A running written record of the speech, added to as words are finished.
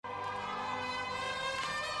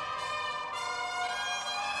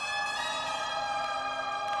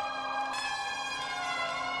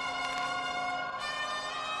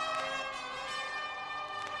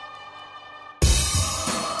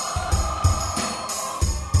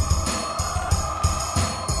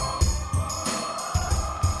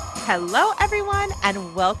Hello, everyone,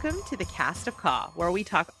 and welcome to the Cast of Caw, where we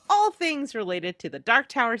talk all things related to the Dark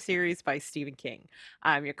Tower series by Stephen King.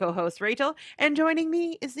 I'm your co-host, Rachel, and joining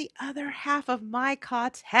me is the other half of my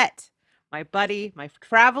quartet, my buddy, my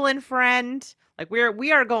traveling friend. Like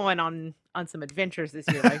we are going on some adventures this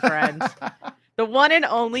year, my friend. The one and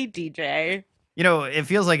only DJ. You know, it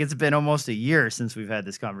feels like it's been almost a year since we've had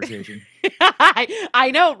this conversation. I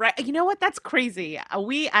know, right? You know what? That's crazy.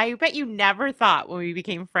 I bet you never thought when we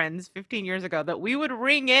became friends 15 years ago that we would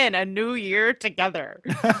ring in a new year together.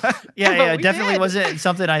 Yeah, it definitely did. wasn't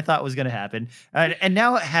something I thought was going to happen. And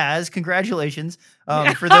now it has. Congratulations.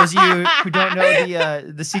 For those of you who don't know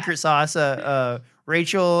the secret sauce,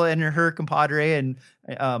 Rachel and her compadre and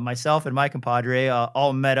myself and my compadre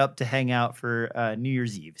all met up to hang out for New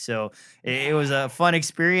Year's Eve. So it was a fun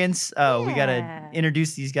experience. We got to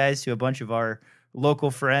introduce these guys to a bunch of our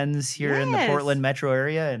local friends here in the Portland metro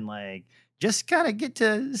area and just kind of get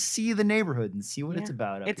to see the neighborhood and see what it's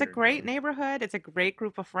about. It's a great neighborhood. It's a great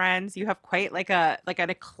group of friends. You have quite an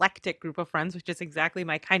eclectic group of friends, which is exactly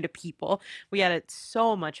my kind of people. We had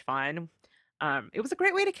so much fun. It was a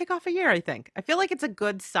great way to kick off a year, I think. I feel like it's a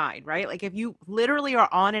good sign, right? Like if you literally are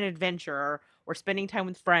on an adventure or spending time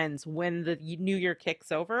with friends when the new year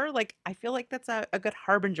kicks over, like I feel like that's a good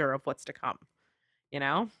harbinger of what's to come, you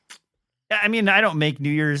know? I mean, I don't make New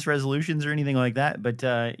Year's resolutions or anything like that, but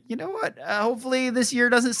you know what? Hopefully this year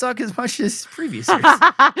doesn't suck as much as previous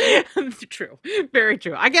years. True. Very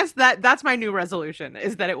true. I guess that's my new resolution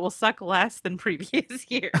is that it will suck less than previous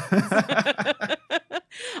years.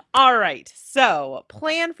 All right. So,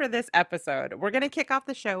 plan for this episode. We're going to kick off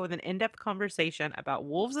the show with an in-depth conversation about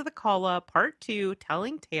Wolves of the Kala, Part 2,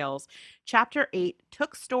 Telling Tales, Chapter 8,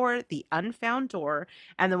 Took Store, The Unfound Door,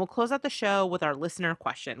 and then we'll close out the show with our listener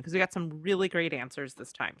question because we got some really great answers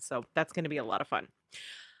this time. So, that's going to be a lot of fun.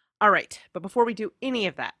 All right. But before we do any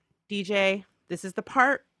of that, DJ, this is the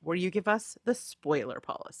part where you give us the spoiler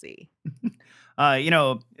policy.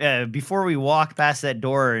 Before we walk past that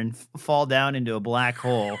door and fall down into a black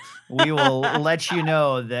hole, we will let you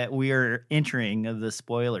know that we are entering the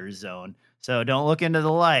spoiler zone. So don't look into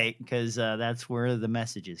the light because that's where the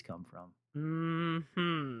messages come from.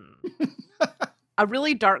 Mm-hmm. A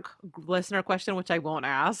really dark listener question, which I won't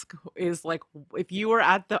ask, is like, if you were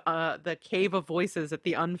at the Cave of Voices at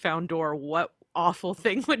the Unfound Door, what awful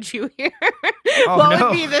thing would you hear?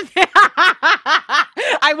 Would be the thing?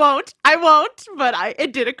 I won't, but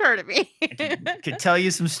it did occur to me. I could tell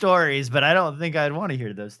you some stories, but I don't think I'd want to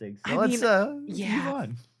hear those things. So let's move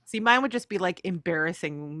on. See, mine would just be like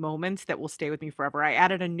embarrassing moments that will stay with me forever. I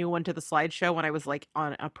added a new one to the slideshow when I was like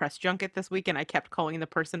on a press junket this week, and I kept calling the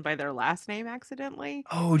person by their last name accidentally.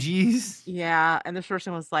 Oh, geez. Yeah, and this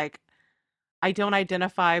person was like, I don't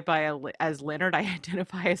identify as Leonard. I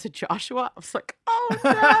identify as a Joshua. I was like, oh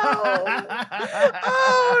no.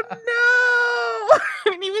 Oh no. I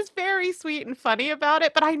mean, he was very sweet and funny about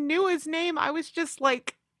it, but I knew his name. I was just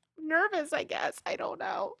like nervous, I guess. I don't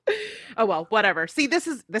know. Oh well, whatever. See, this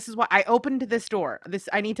is why I opened this door.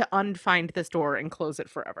 I need to unfind this door and close it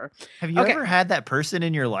forever. Have you ever had that person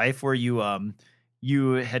in your life where you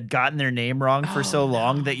had gotten their name wrong for so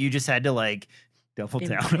long that you just had to double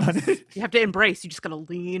down on it? You have to embrace. You just gotta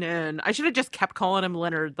lean in. I should have just kept calling him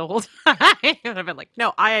Leonard the whole time. I've been like,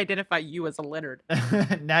 no, I identify you as a Leonard.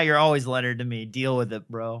 Now you're always Leonard to me. Deal with it,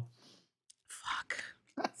 bro. Fuck.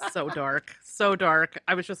 So dark. So dark.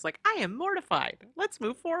 I was just like, I am mortified. Let's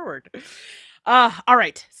move forward. All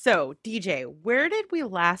right. So, DJ, where did we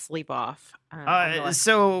last leave off?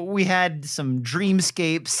 So we had some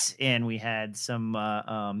dreamscapes and we had some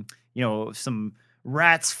some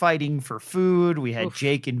rats fighting for food. We had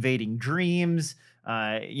Jake invading dreams.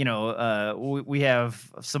 We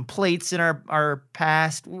have some plates in our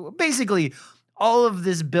past. Basically, all of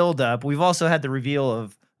this buildup. We've also had the reveal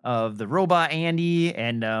of the robot Andy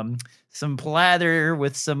and some plather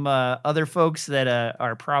with some other folks that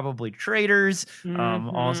are probably traitors.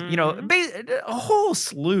 Also, a whole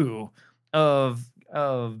slew of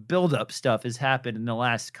build-up stuff has happened in the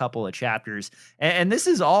last couple of chapters, and this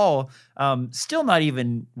is all still not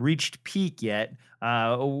even reached peak yet.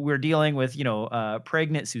 We're dealing with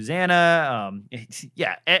pregnant Susanna,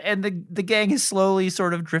 and the gang has slowly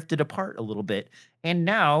sort of drifted apart a little bit, and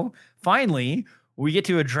now finally we get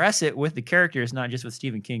to address it with the characters, not just with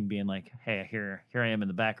Stephen King being like, hey, here I am in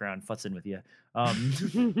the background futzing with you.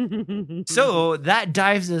 So that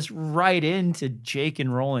dives us right into Jake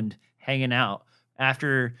and Roland hanging out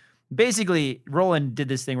after basically Roland did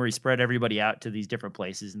this thing where he spread everybody out to these different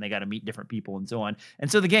places and they got to meet different people and so on. And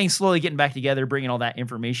so the gang's slowly getting back together, bringing all that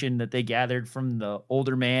information that they gathered from the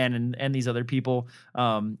older man and these other people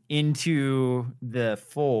into the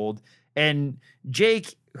fold. And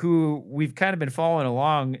Jake, who we've kind of been following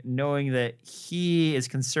along, knowing that he is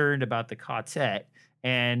concerned about the quartet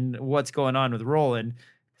and what's going on with Roland,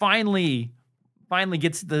 finally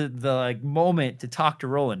gets the like moment to talk to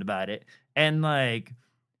Roland about it. And like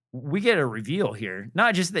we get a reveal here.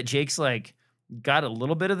 Not just that Jake's like got a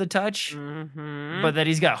little bit of the touch, but that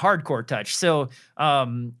he's got hardcore touch. So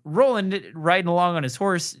Roland riding along on his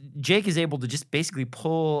horse, Jake is able to just basically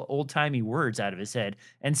pull old timey words out of his head.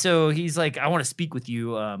 And so he's like, I want to speak with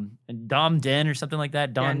you, Dom Den or something like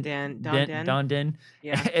that. Don Den.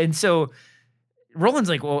 Yeah. And so Roland's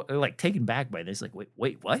like, well, like taken back by this, like,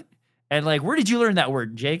 wait, what? And like, where did you learn that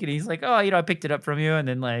word, Jake? And he's like, oh, I picked it up from you. And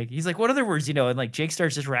then like, he's like, what other words, And like Jake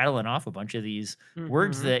starts just rattling off a bunch of these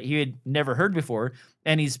words that he had never heard before.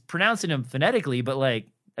 And he's pronouncing them phonetically, but like,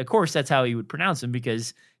 of course, that's how he would pronounce them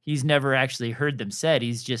because he's never actually heard them said.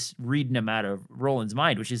 He's just reading them out of Roland's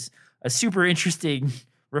mind, which is a super interesting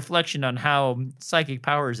reflection on how psychic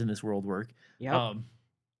powers in this world work. Yep.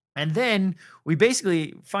 And then we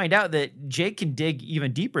basically find out that Jake can dig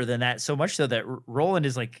even deeper than that, so much so that Roland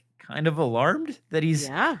is like kind of alarmed that he's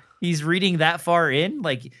reading that far in.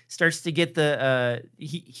 Like starts to get the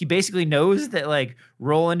he basically knows that like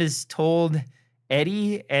Roland has told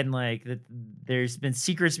Eddie and like that there's been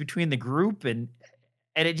secrets between the group and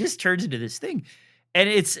it just turns into this thing. And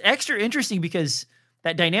it's extra interesting because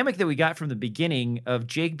that dynamic that we got from the beginning of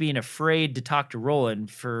Jake being afraid to talk to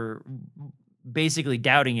Roland for basically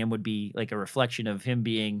doubting him would be like a reflection of him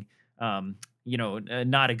being,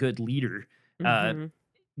 not a good leader.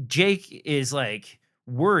 Jake is like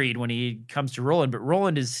worried when he comes to Roland, but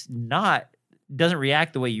Roland doesn't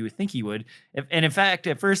react the way you would think he would. And in fact,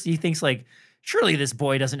 at first he thinks like, surely this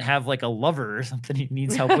boy doesn't have like a lover or something he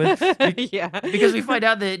needs help with. Yeah. Because we find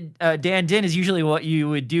out that Dan Din is usually what you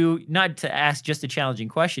would do, not to ask just a challenging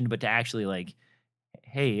question, but to actually like,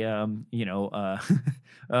 hey,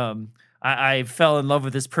 I fell in love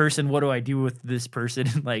with this person. What do I do with this person?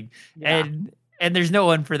 And there's no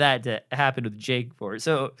one for that to happen with Jake for.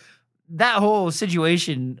 So that whole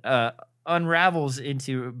situation unravels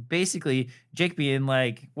into basically Jake being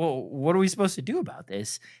like, well, what are we supposed to do about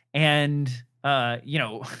this? And,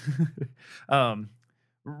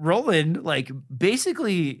 Roland like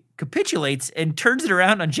basically capitulates and turns it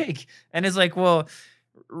around on Jake and is like, well,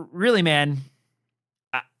 really, man,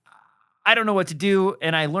 I don't know what to do.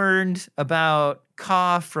 And I learned about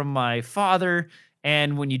Ka from my father.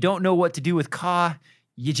 And when you don't know what to do with Ka,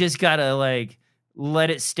 you just gotta like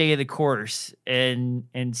let it stay the course and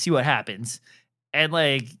see what happens. And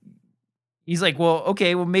like, he's like, well,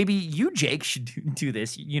 okay, well maybe you, Jake, should do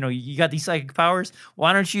this. You got these psychic powers.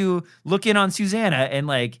 Why don't you look in on Susanna and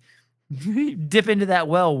like dip into that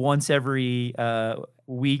well once every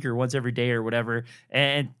week or once every day or whatever,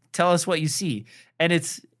 and tell us what you see. And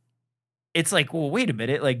it's like, well, wait a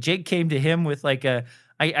minute. Like Jake came to him with like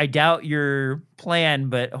I doubt your plan,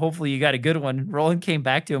 but hopefully you got a good one. Roland came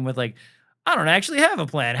back to him with like, I don't actually have a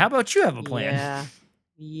plan. How about you have a plan? Yeah.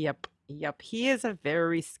 Yep. He is a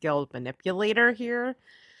very skilled manipulator here.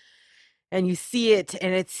 And you see it,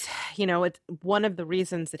 and it's one of the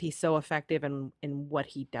reasons that he's so effective in what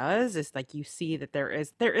he does is like you see that there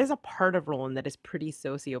is a part of Roland that is pretty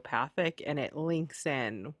sociopathic, and it links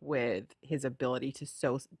in with his ability to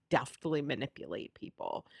so deftly manipulate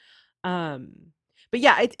people. But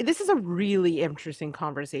yeah, this is a really interesting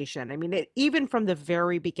conversation. I mean, even from the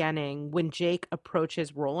very beginning, when Jake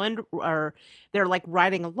approaches Roland, or they're like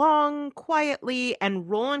riding along quietly, and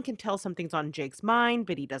Roland can tell something's on Jake's mind,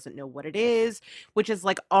 but he doesn't know what it is, which is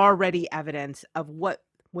like already evidence of what,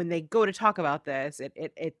 when they go to talk about this,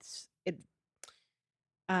 it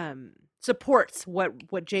supports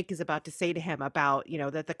what Jake is about to say to him about,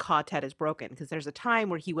 that the quartet is broken, because there's a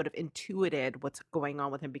time where he would have intuited what's going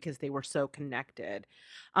on with him because they were so connected.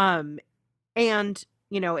 And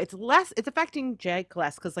it's affecting Jake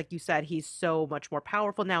less because, like you said, he's so much more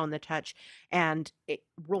powerful now in the touch, and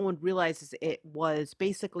Roland realizes it was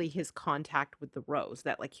basically his contact with the rose,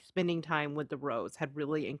 that like spending time with the rose had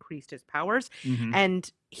really increased his powers.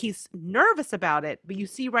 And he's nervous about it, but you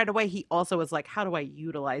see right away he also is like, how do I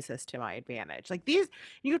utilize this to my advantage? Like, you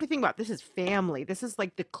have to think about, this is family, this is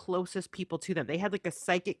like the closest people to them. They had like a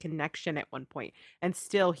psychic connection at one point, and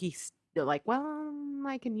still he's like, well,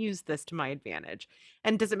 I can use this to my advantage.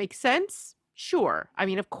 And does it make sense? Sure. I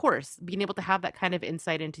mean, of course, being able to have that kind of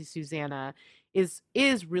insight into Susanna is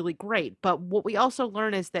really great. But what we also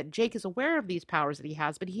learn is that Jake is aware of these powers that he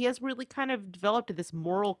has, but he has really kind of developed this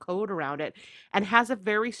moral code around it and has a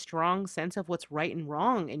very strong sense of what's right and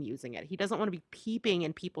wrong in using it. He doesn't want to be peeping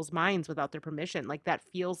in people's minds without their permission. Like that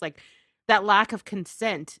feels like that lack of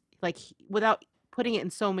consent, without putting it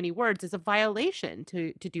in so many words, is a violation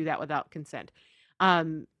to do that without consent.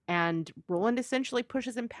 And Roland essentially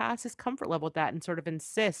pushes him past his comfort level with that and sort of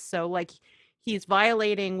insists. So, like, he's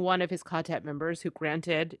violating one of his quartet members, who,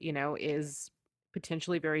 granted, is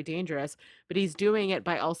potentially very dangerous, but he's doing it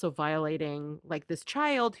by also violating, like, this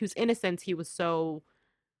child whose innocence he was so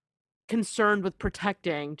concerned with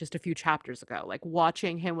protecting just a few chapters ago. Like,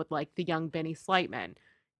 watching him with, like, the young Benny Slightman.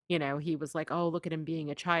 He was like, oh, look at him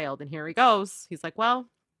being a child. And here he goes. He's like, well,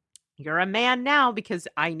 you're a man now because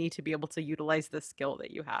I need to be able to utilize the skill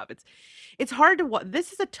that you have. It's hard to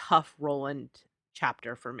this is a tough Roland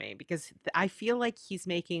chapter for me because I feel like he's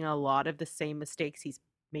making a lot of the same mistakes he's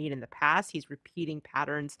made in the past. He's repeating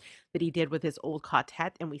patterns that he did with his old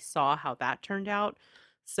quartet, and we saw how that turned out.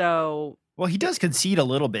 So, Well, he does concede a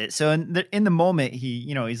little bit. So in the moment,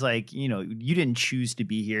 he's like, you didn't choose to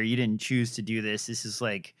be here. You didn't choose to do this. This is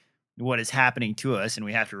like what is happening to us, and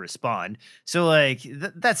we have to respond. So like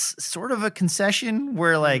that's sort of a concession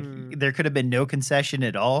where like mm, there could have been no concession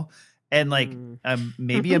at all, and like mm.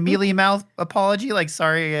 maybe a mealy mouth apology, like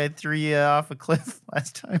sorry I threw you off a cliff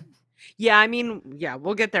last time. Yeah, I mean, yeah,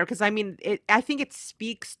 we'll get there because I mean, I think it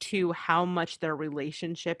speaks to how much their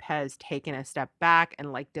relationship has taken a step back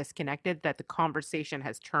and like disconnected, that the conversation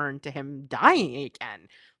has turned to him dying again.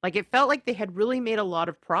 Like it felt like they had really made a lot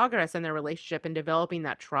of progress in their relationship and developing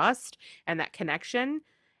that trust and that connection.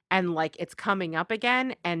 And like it's coming up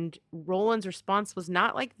again. And Roland's response was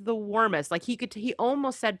not like the warmest. Like he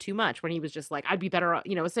almost said too much when he was just like, I'd be better,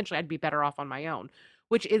 essentially, I'd be better off on my own,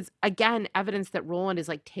 which is again evidence that Roland is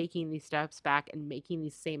like taking these steps back and making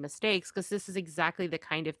these same mistakes, because this is exactly the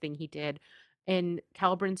kind of thing he did in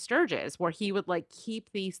Caliburn Sturgis, where he would like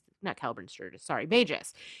keep these, not Caliburn Sturgis, sorry,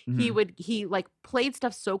 Magus. Mhm. He like played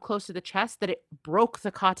stuff so close to the chest that it broke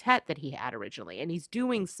the quartet that he had originally. And he's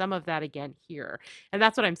doing some of that again here. And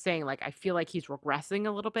that's what I'm saying. Like I feel like he's regressing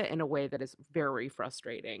a little bit in a way that is very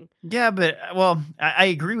frustrating. Yeah, but well, I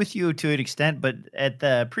agree with you to an extent, but at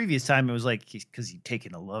the previous time it was like because he'd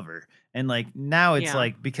taken a lover, and like now it's Yeah.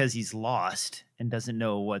 like because he's lost and doesn't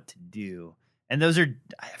know what to do. And those are,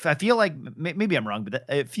 I feel like maybe I'm wrong, but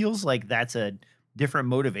it feels like that's a different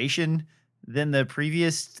motivation than the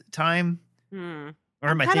previous time. Hmm. Or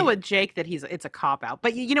I'm am I kind of thinking? with Jake that it's a cop out,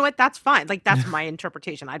 but you know what? That's fine. Like that's my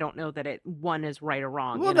interpretation. I don't know that one is right or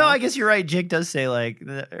wrong. Well, no, I guess you're right. Jake does say like,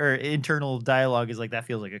 or internal dialogue is like that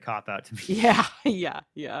feels like a cop out to me. Yeah, yeah,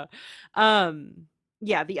 yeah. Um,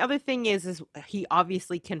 yeah, the other thing is he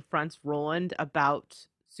obviously confronts Roland about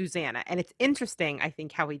Susanna. And it's interesting, I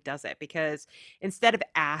think, how he does it, because instead of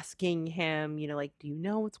asking him, like, do you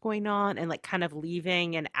know what's going on? And like kind of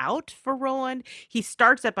leaving an out for Roland, he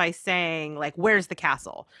starts it by saying, like, where's the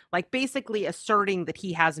castle? Like basically asserting that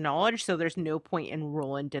he has knowledge, so there's no point in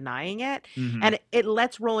Roland denying it. Hmm. And it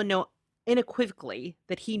lets Roland know unequivocally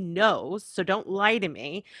that he knows, so don't lie to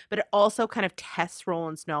me. But it also kind of tests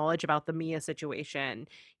Roland's knowledge about the Mia situation.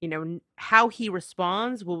 How he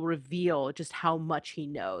responds will reveal just how much he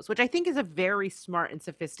knows, which I think is a very smart and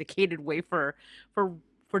sophisticated way for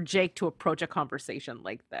for Jake to approach a conversation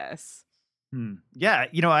like this. Hmm. Yeah,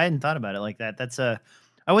 I hadn't thought about it like that.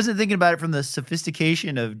 I wasn't thinking about it from the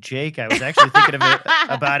sophistication of Jake. I was actually thinking of it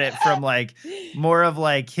about it from like more of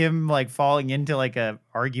like him like falling into like a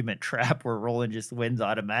argument trap where Roland just wins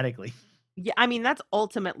automatically. Yeah, I mean, that's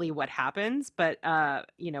ultimately what happens, but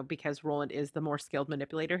because Roland is the more skilled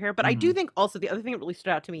manipulator here. But I do Hmm. think also the other thing that really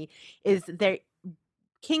stood out to me is that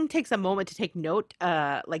King takes a moment to take note,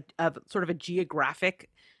 like of sort of a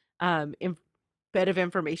geographic bit of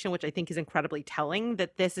information, which I think is incredibly telling,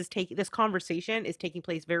 that this conversation is taking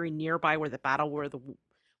place very nearby where the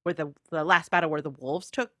last battle where the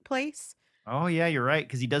wolves took place. Oh yeah, you're right.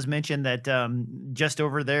 Because he does mention that just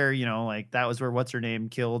over there, like that was where what's her name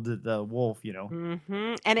killed the wolf. And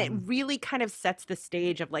it Mhm. really kind of sets the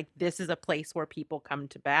stage of like, this is a place where people come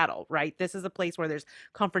to battle, right? This is a place where there's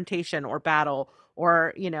confrontation or battle, or,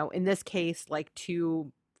 in this case, like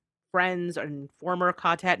two friends and former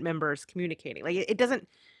quartet members communicating. Like it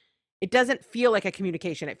doesn't feel like a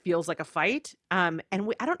communication. It feels like a fight. And I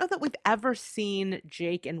don't know that we've ever seen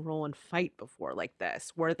Jake and Roland fight before like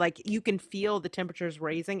this, where like you can feel the temperatures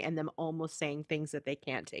raising and them almost saying things that they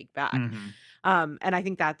can't take back. Mhm. And I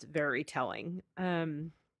think that's very telling.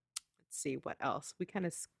 Let's see what else. We kind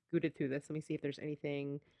of scooted through this. Let me see if there's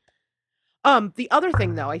anything. The other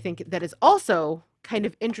thing though, I think that is also kind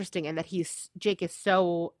of interesting and that Jake is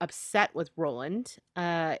so upset with Roland,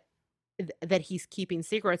 that he's keeping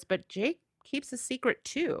secrets, but Jake keeps a secret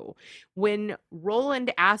too. When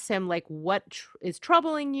Roland asks him like is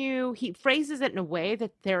troubling you, he phrases it in a way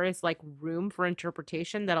that there is like room for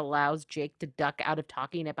interpretation that allows Jake to duck out of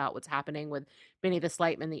talking about what's happening with Benny the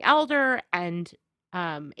Slightman the Elder and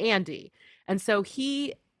Andy. And so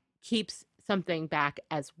he keeps something back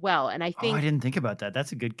as well. And I Oh, I think didn't think about that.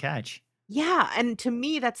 That's a good catch. yeah, and to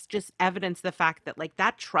me that's just evidence the fact that like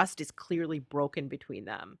that trust is clearly broken between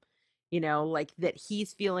them. Like that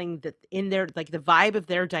he's feeling that in their like the vibe of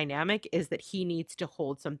their dynamic is that he needs to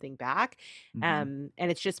hold something back. Hmm. And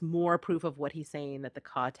it's just more proof of what he's saying that the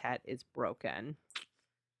quartet is broken.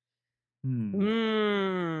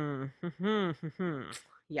 Hmm. Mm.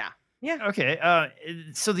 Yeah. Yeah. Okay.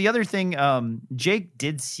 So the other thing, Jake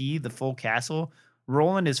did see the full castle.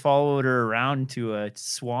 Roland has followed her around to a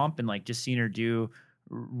swamp and like just seen her do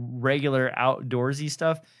regular outdoorsy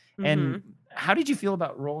stuff. And Mhm. how did you feel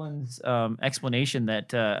about Roland's explanation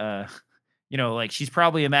that like she's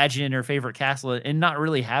probably imagining her favorite castle and not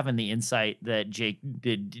really having the insight that Jake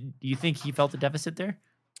did? Do you think he felt a deficit there?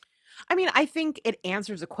 I mean, I think it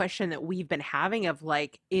answers a question that we've been having of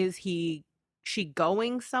like, she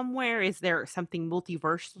going somewhere? Is there something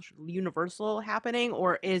multiversal, universal happening,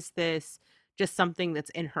 or is this just something that's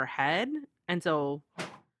in her head? And so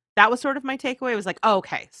that was sort of my takeaway. It was like, oh,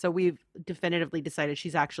 okay, so we've definitively decided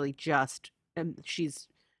she's actually just, she's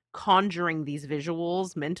conjuring these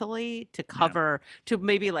visuals mentally to Yeah. cover, to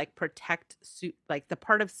maybe like protect, like the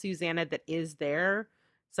part of Susanna that is there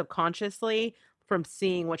subconsciously from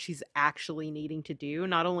seeing what she's actually needing to do,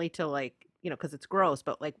 not only to like, because it's gross,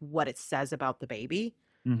 but like what it says about the baby,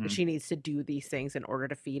 that Hmm. she needs to do these things in order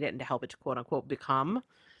to feed it and to help it to quote unquote become.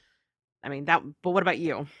 I mean, but what about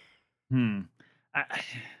you? Hmm. I,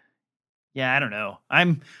 Yeah, I don't know.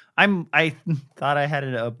 I thought I had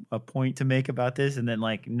a point to make about this, and then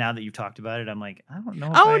like now that you've talked about it, I'm like, Oh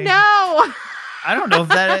no. I don't know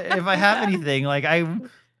if I have anything. Like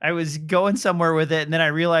I was going somewhere with it, and then I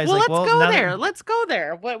realized Well, like, let's well, go now that there. Let's go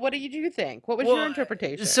there. What did you think? What was your well,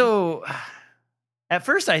 interpretation? so at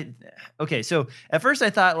first so at first I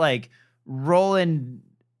thought like Roland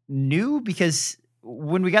knew because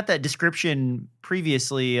when we got that description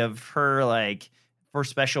previously of her like for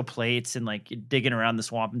special plates and like digging around the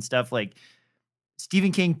swamp and stuff, like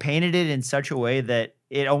Stephen King painted it in such a way that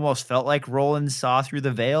it almost felt like Roland saw through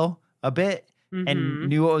the veil a bit and Mhm.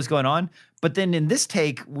 knew what was going on. But then in this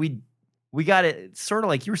take, we got it sort of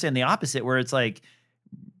like you were saying the opposite, where it's like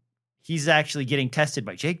he's actually getting tested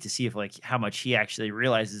by Jake to see if like how much he actually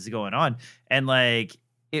realizes is going on. And like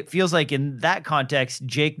it feels like in that context,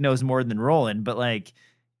 Jake knows more than Roland, but like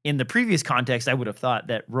in the previous context, I would have thought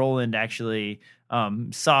that Roland actually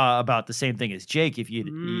saw about the same thing as Jake if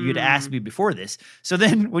you'd asked Mm. me before this. So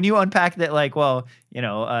then when you unpack that, like, well,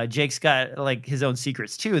 Jake's got like his own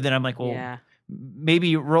secrets too, then I'm like, well, Yeah.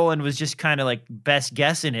 maybe Roland was just kind of like best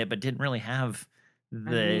guessing it, but didn't really have I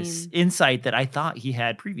this mean, insight that I thought he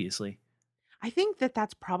had previously. I think that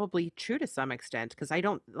that's probably true to some extent because I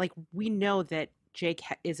don't like we know that Jake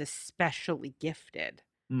is especially gifted.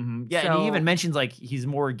 Mhm. Yeah, and he even So, mentions, like, he's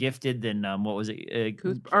more gifted than, what was it?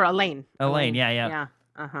 Or Elaine. Elaine, Elaine. yeah, yeah. Yeah.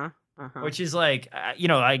 Uh-huh. Uh-huh. Which is like,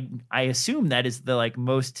 I assume that is the, like,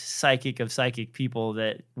 most psychic of psychic people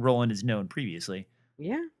that Roland has known previously.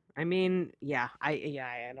 Yeah. I mean,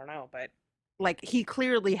 I don't know, but like he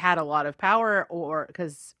clearly had a lot of power or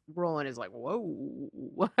because Roland is like, whoa,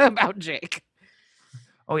 what about Jake?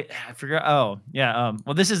 Oh, yeah, I forgot yeah,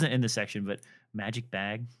 well, this isn't in this section, but magic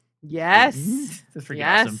bag. Yes. That's freaking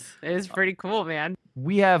awesome. Yes. It is pretty cool, man.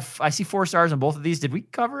 I see 4 stars on both of these. Did we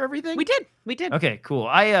cover everything? We did. We did. Okay, cool.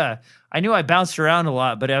 I knew I bounced around a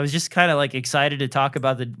lot, but I was just kind of like excited to talk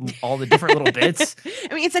about all the different little bits.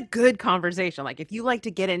 I mean, it's a good conversation. Like, if you like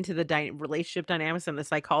to get into the relationship dynamics and the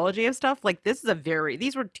psychology of stuff, like these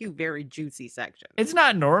were two very juicy sections. It's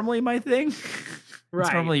not normally my thing. It's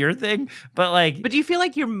Right. normally your thing, but like But do you feel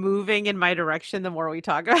like you're moving in my direction the more we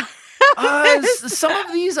talk about this? some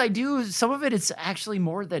of these I do, some of it's actually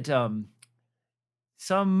more that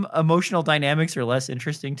some emotional dynamics are less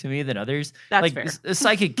interesting to me than others. That's Like fair. a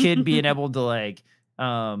psychic kid being able to like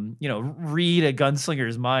read a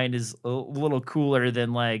gunslinger's mind is a little cooler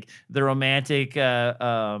than like the romantic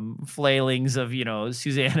flailings of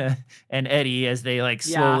Susanna and Eddie as they like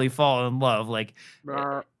Yeah. slowly fall in love. Like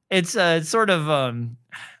Brr. it's sort of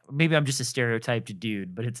maybe I'm just a stereotyped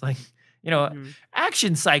dude, but it's like Mhm.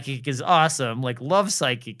 action psychic is awesome. Like love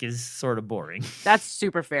psychic is sort of boring. That's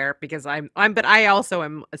super fair because but I also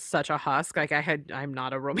am such a husk. Like I'm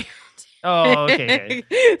not a romantic. Oh, okay.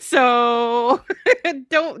 So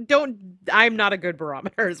don't I'm not a good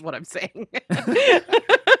barometer is what I'm saying.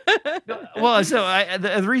 Well, so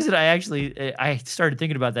the reason I actually I started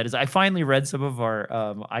thinking about that is I finally read some of our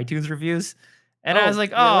iTunes reviews, and I was Oh,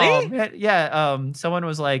 like, really? oh man, yeah. Someone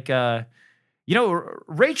was like,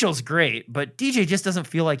 Rachel's great, but DJ just doesn't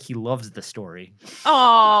feel like he loves the story. And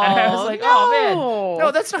I was Oh, like, oh man, no,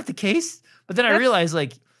 no. that's not the case. But then I That's realized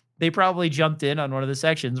like they probably jumped in on one of the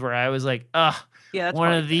sections where I was like, yeah, that's one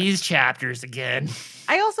probably of fair. these chapters again.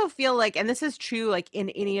 I also feel like, and this is true, like in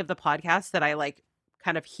any of the podcasts that I like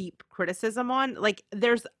kind of heap criticism on, like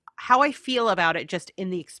there's how I feel about it just in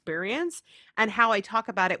the experience and how I talk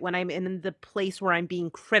about it when I'm in the place where I'm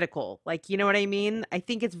being critical. Like, you know what I mean? I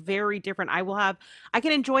think it's very different. I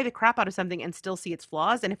can enjoy the crap out of something and still see its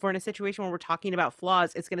flaws. And if we're in a situation where we're talking about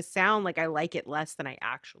flaws, it's going to sound like I like it less than I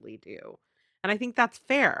actually do. And I think that's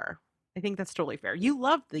fair. I think that's totally fair. You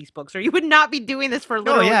love these books, or you would not be doing this for Oh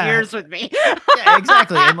literal yeah, years with me. yeah,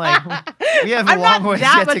 exactly. And like we have a I'm long not ways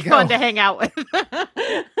that yet to much go. fun to hang out with.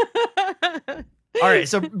 All right,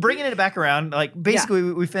 so bringing it back around, like Yeah. basically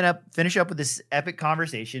we finish up with this epic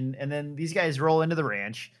conversation, and then these guys roll into the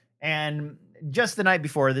ranch. And just the night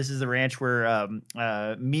before, this is the ranch where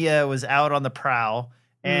Mia was out on the prowl,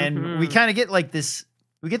 and we Mhm. kind of get like this.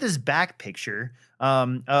 We get this back picture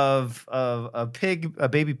of a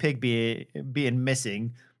baby pig being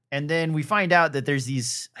missing, and then we find out that there's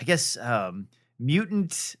these, I guess,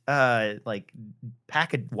 mutant like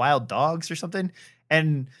pack of wild dogs or something.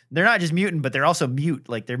 And they're not just mutant, but they're also mute.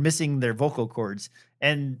 Like they're missing their vocal cords.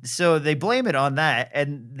 And so they blame it on that.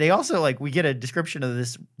 And they also like we get a description of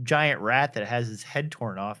this giant rat that has his head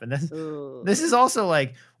torn off. And this is Ugh. also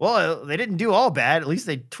like, well, they didn't do all bad. At least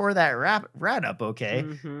they tore that rat up okay.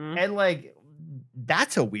 Mhm. And like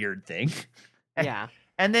that's a weird thing. Yeah.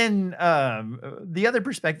 And then the other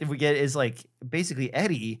perspective we get is like basically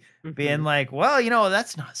Eddie being Mhm. like, well,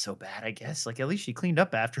 that's not so bad, I guess. Like at least she cleaned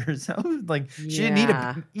up after herself. Like she didn't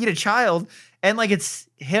Yeah. eat a child. And like it's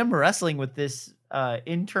him wrestling with this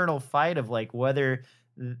internal fight of like whether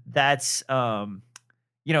that's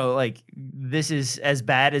like this is as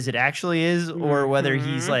bad as it actually is, or whether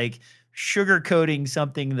he's Mhm. like sugarcoating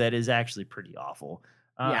something that is actually pretty awful.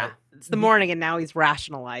 Yeah. It's the The morning and now he's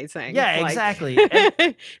rationalizing. Yeah, Like, exactly.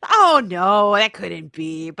 And oh no, that couldn't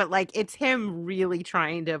be. But like it's him really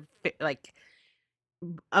trying to like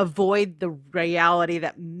avoid the reality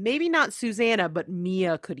that maybe not Susanna, but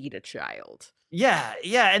Mia could eat a child. yeah,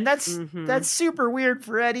 and that's Mhm. super weird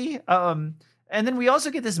for Eddie. And then we also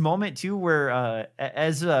get this moment too where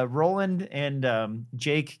as Roland and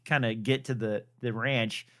Jake kind of get to the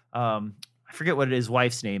ranch, I forget what his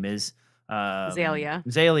wife's name is. Azalea.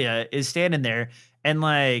 Zalia is standing there, and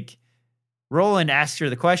like Roland asks her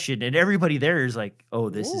the question, and everybody there is like, "Oh,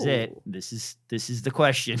 this is it. Ooh. This is the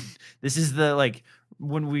question. This is the like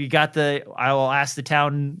when we got the I will ask the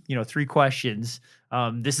town, 3 questions.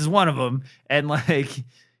 This is one of them." And like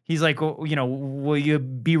he's like, well, will you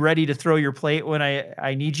be ready to throw your plate when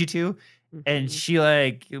I need you to? And Mhm. she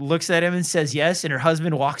like looks at him and says yes, and her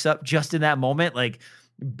husband walks up just in that moment, like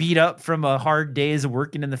beat up from a hard days of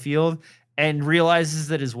working in the field, and realizes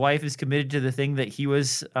that his wife is committed to the thing that he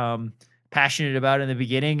was passionate about in the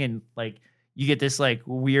beginning. And like you get this like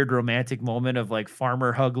weird romantic moment of like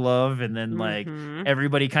farmer hug love, and then like Mhm.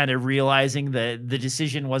 everybody kind of realizing that the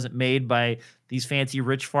decision wasn't made by these fancy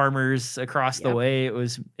rich farmers across the Yep. way. It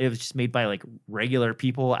was just made by like regular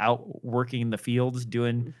people out working in the fields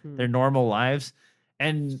doing their Mhm. normal lives.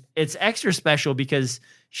 And it's extra special because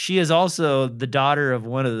she is also the daughter of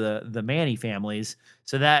one of the Manny families.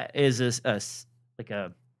 So that is like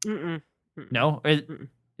a Mm-mm. Mm-mm. no, Mm-mm.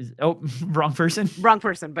 wrong person. Wrong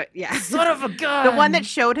person, but yeah. Son of a gun. The one that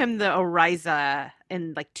showed him the Oriza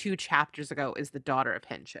in like 2 chapters ago is the daughter of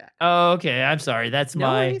Henchek. Oh, okay. I'm sorry. That's No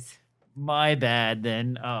worries. my bad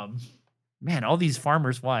then. Man, all these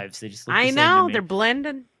farmers' wives, they just look the I same to know me. they're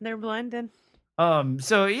blending. They're blending.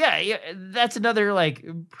 So yeah, that's another like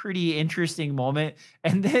pretty interesting moment.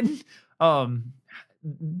 And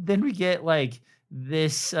then we get like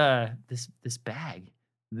this this bag,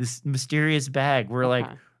 this mysterious bag where like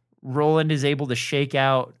Okay. Roland is able to shake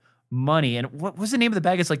out money. And what was the name of the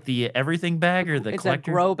bag? It's like the everything bag or the It's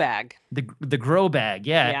collector? a grow bag. The grow bag,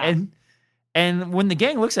 yeah. Yeah. And when the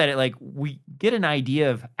gang looks at it, like we get an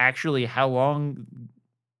idea of actually how long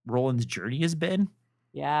Roland's journey has been.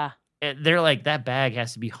 Yeah. And they're like, that bag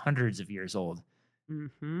has to be hundreds of years old.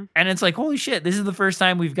 Mm-hmm. And it's like, holy shit, this is the first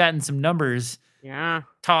time we've gotten some numbers Yeah.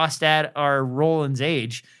 tossed at our Roland's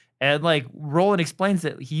age. And like Roland explains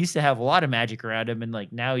that he used to have a lot of magic around him, and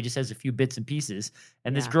like now he just has a few bits and pieces.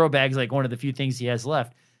 And this Yeah. grow bag's like one of the few things he has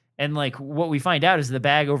left. And like what we find out is the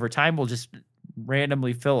bag over time will just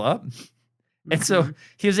randomly fill up. And so Mhm.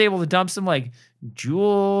 he was able to dump some like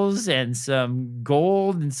jewels and some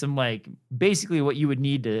gold and some like basically what you would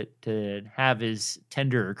need to have as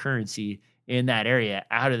tender or currency in that area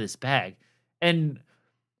out of this bag. And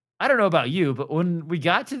I don't know about you, but when we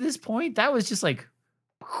got to this point, that was just like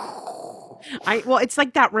Well, it's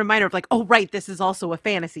like that reminder of like, oh right, this is also a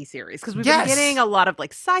fantasy series because we've been getting yes. a lot of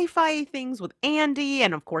like sci-fi things with Andy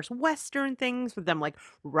and of course Western things with them like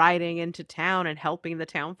riding into town and helping the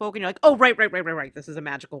town folk, and you're like, oh right. This is a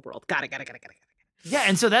magical world. Got it. Yeah,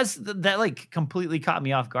 and so that like completely caught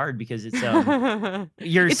me off guard because it's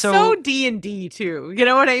you're It's so so D&D too. You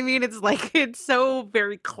know what I mean? It's like it's so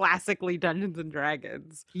very classically Dungeons and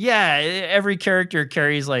Dragons. yeah, every character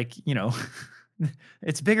carries like,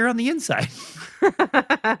 it's bigger on the inside.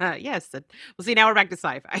 Yes. Well, see, now we're back to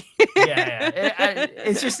sci-fi. Yeah.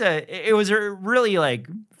 It's just it was a really like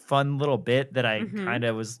fun little bit that I Hmm. kind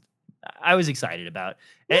of I was excited about.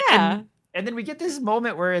 And, Yeah. and and then we get this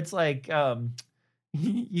moment where it's like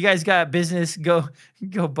you guys got business, go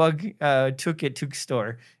bug Took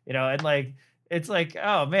store, and like it's like,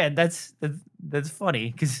 oh man, that's funny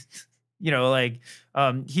because like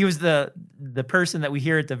he was the person that we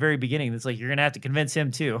hear at the very beginning that's like, you're gonna have to convince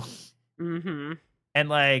him too. Hmm. And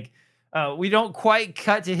like we don't quite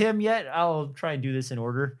cut to him yet. I'll try and do this in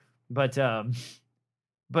order. But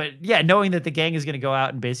yeah, knowing that the gang is gonna go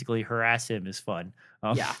out and basically harass him is fun.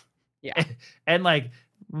 Um Yeah. Yeah. and like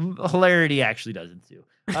hilarity actually does ensue.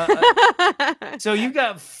 So you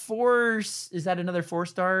got is that another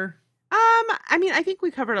 4-star? I mean, I think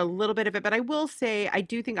we covered a little bit of it, but I will say I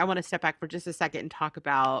do think I want to step back for just a second and talk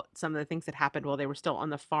about some of the things that happened while they were still on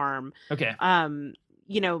the farm. Okay.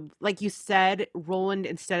 Like you said, Roland,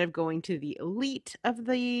 instead of going to the elite of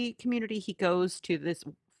the community, he goes to this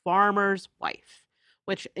farmer's wife,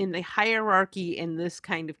 which in the hierarchy in this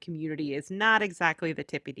kind of community is not exactly the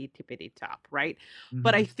tippity top, right?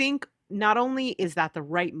 But I Mhm. think not only is that the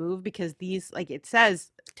right move because these, like it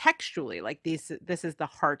says textually, like this is the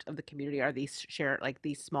heart of the community, are these share like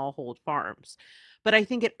these small hold farms. But I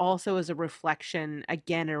think it also is a reflection,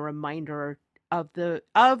 again, a reminder of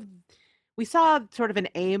we saw sort of an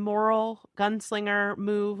amoral gunslinger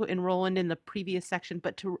move in Roland in the previous section,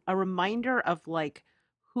 but to a reminder of like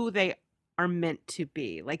who they are meant to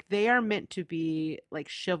be. Like they are meant to be like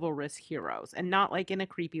chivalrous heroes, and not like in a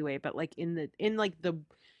creepy way, but like in like the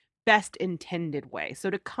best intended way. So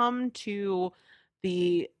to come to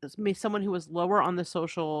someone who was lower on the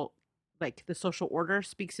social, like the social order,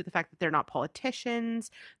 speaks to the fact that they're not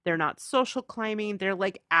politicians, they're not social climbing, they're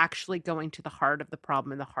like actually going to the heart of the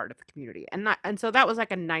problem and the heart of the community. And so that was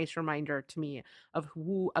like a nice reminder to me of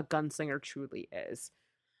who a gunslinger truly is.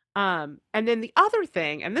 And then the other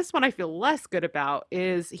thing, and this one I feel less good about,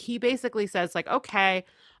 is he basically says, like, okay,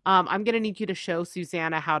 I'm gonna need you to show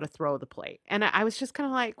Susanna how to throw the plate. And I was just kind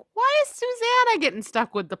of like, why is Susanna getting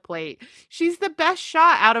stuck with the plate? She's the best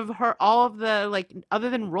shot out of her all of the like other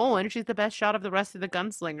than Roland, she's the best shot of the rest of the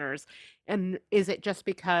gunslingers. And is it just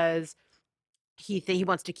because he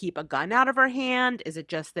wants to keep a gun out of her hand? Is it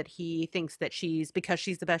just that he thinks that because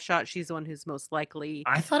she's the best shot, she's the one who's most likely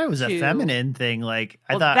I thought it was a to. feminine thing. Like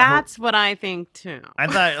Well, that's what I think too. I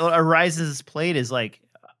thought Ariza's plate is like.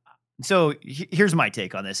 So here's my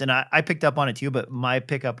take on this, and I picked up on it too, but my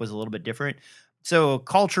pickup was a little bit different. So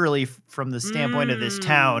culturally, from the standpoint of this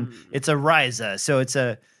town, Mm. it's a Riza. So it's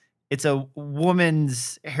a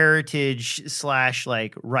woman's heritage slash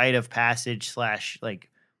like rite of passage slash like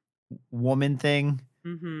woman thing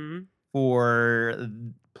Mhm. for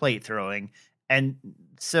plate throwing. And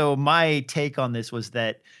so my take on this was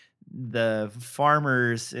that the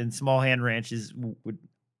farmers and small hand ranches would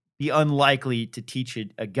be unlikely to teach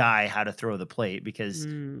a guy how to throw the plate because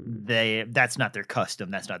Mm. that's not their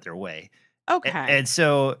custom, that's not their way. Okay. And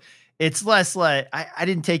so it's less like I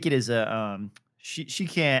didn't take it as a she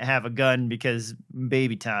can't have a gun because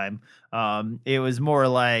baby time. It was more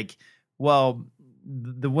like, well,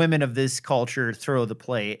 the women of this culture throw the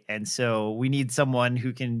plate, and so we need someone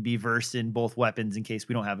who can be versed in both weapons in case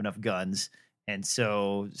we don't have enough guns. And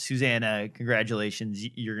so, Susanna, congratulations,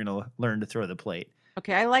 you're gonna learn to throw the plate.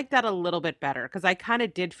 Okay, I like that a little bit better because I kind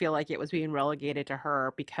of did feel like it was being relegated to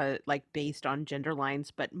her because, like, based on gender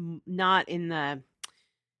lines, but not in the.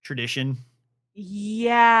 Tradition.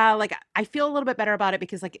 Yeah, like I feel a little bit better about it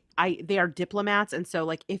because like they are diplomats, and so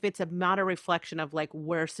like if it's not a reflection of like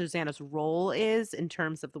where Susanna's role is in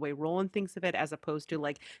terms of the way Roland thinks of it, as opposed to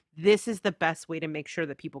like this is the best way to make sure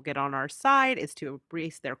that people get on our side is to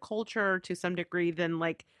embrace their culture to some degree, then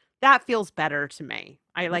like that feels better to me.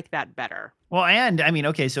 I like that better. Well, and I mean,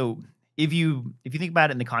 okay, so if you think about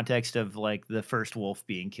it in the context of like the first wolf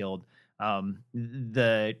being killed,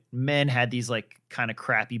 the men had these like kind of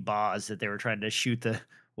crappy bows that they were trying to shoot the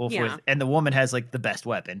wolf with, Yeah. and the woman has like the best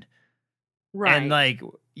weapon. And Right. like,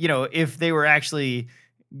 if they were actually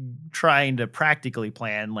trying to practically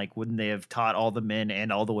plan, like, wouldn't they have taught all the men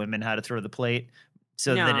and all the women how to throw the plate?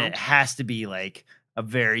 So then No. it has to be like a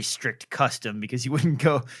very strict custom, because you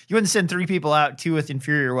wouldn't send 3 people out, 2 with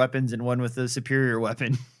inferior weapons and 1 with a superior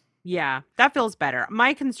weapon. Yeah, that feels better.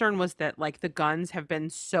 My concern was that like the guns have been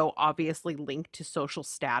so obviously linked to social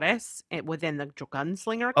status within the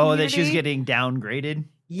gunslinger Oh, that she was community. getting downgraded?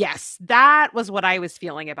 Yes, that was what I was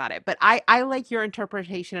feeling about it. But I like your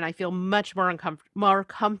interpretation, and I feel much more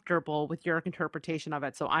comfortable with your interpretation of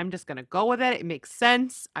it. So I'm just gonna go with it. It makes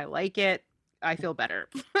sense. I like it. I feel better.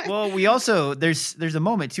 Well, we also there's a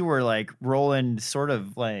moment too where like Roland sort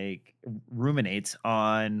of like ruminates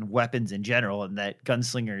on weapons in general, and that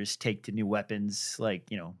gunslingers take to new weapons. Like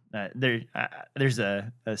there's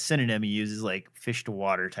a synonym he uses, like fish to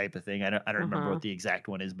water type of thing. I don't remember Uh-huh. what the exact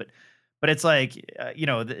one is, but it's like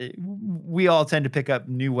we all tend to pick up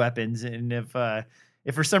new weapons, and if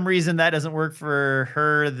for some reason that doesn't work for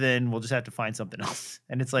her, then we'll just have to find something else.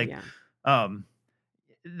 And it's like Yeah. um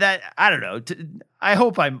that I don't know. I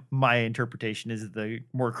hope my interpretation is the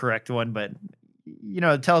more correct one, but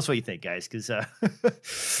tell us what you think, guys, because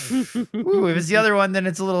if it's the other one, then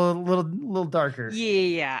it's a little darker.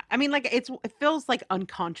 Yeah. I mean, like it feels like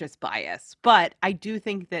unconscious bias, but I do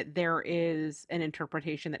think that there is an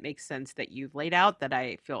interpretation that makes sense that you've laid out that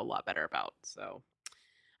I feel a lot better about. So,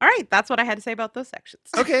 all right, that's what I had to say about those sections.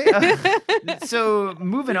 Okay, so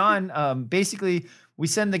moving on. Basically, we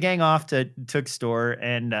send the gang off to Took's store,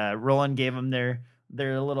 and Roland gave them their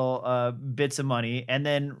little bits of money, and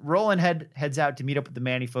then Roland heads out to meet up with the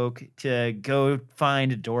Manny folk to go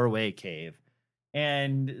find a doorway cave.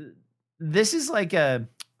 And this is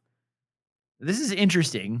this is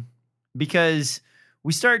interesting, because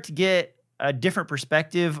we start to get a different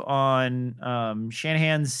perspective on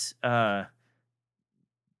Shanahan's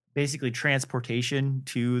basically transportation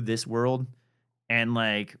to this world, and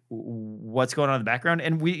like what's going on in the background.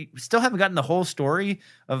 And we still haven't gotten the whole story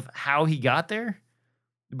of how he got there,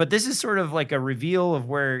 but this is sort of like a reveal of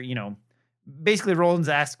where, basically Roland's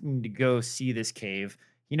asking to go see this cave.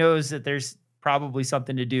 He knows that there's probably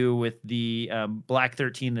something to do with the Black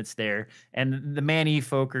 13 that's there, and the Manny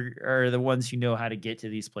folk are the ones who know how to get to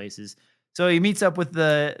these places. So he meets up with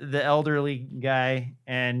the elderly guy,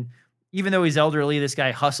 and even though he's elderly, this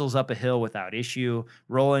guy hustles up a hill without issue.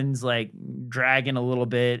 Roland's like dragging a little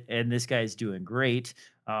bit, and this guy's doing great.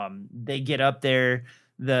 They get up there.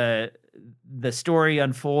 The story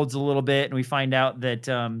unfolds a little bit, and we find out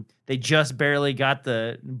that they just barely got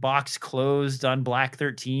the box closed on Black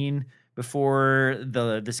 13 before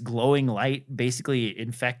this glowing light basically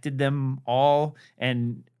infected them all,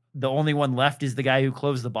 and the only one left is the guy who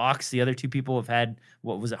closed the box. The other 2 people have had,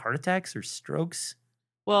 what was it, heart attacks or strokes?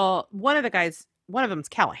 Well, one of them's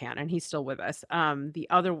Callahan, and he's still with us.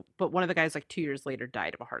 But one of the guys, like 2 years later,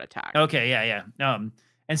 died of a heart attack. Okay, yeah.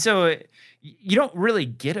 And so you don't really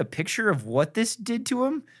get a picture of what this did to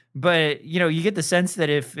him, but you get the sense that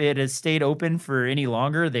if it had stayed open for any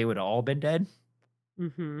longer, they would have all been dead.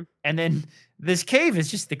 Mm-hmm. And then this cave is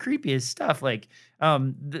just the creepiest stuff. Like,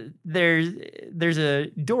 there's a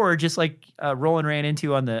door just like Roland ran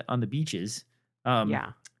into on the beaches.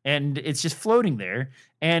 Yeah. And it's just floating there,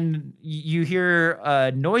 and you hear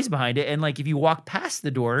a noise behind it. And like, if you walk past the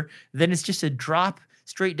door, then it's just a drop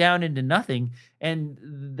straight down into nothing. And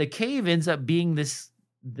the cave ends up being this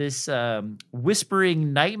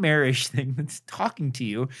whispering nightmarish thing that's talking to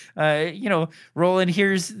you. Roland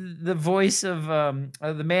hears the voice of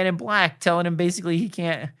the man in black telling him basically he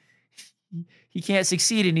can't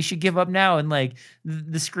succeed and he should give up now. And like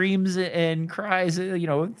the screams and cries,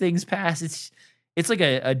 things pass. It's like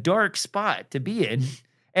a dark spot to be in.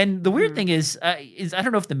 And the weird Mhm. thing is I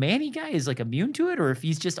don't know if the Manny guy is like immune to it, or if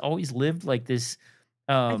he's just always lived like this.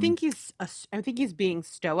 I think he's being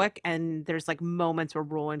stoic, and there's like moments where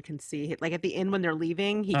Roland can see, like at the end when they're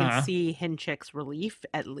leaving, he can Uh-huh. see Hinchick's relief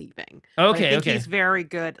at leaving. But I Okay, think okay. he's very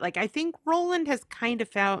good. Like I think Roland has kind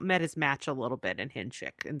of met his match a little bit in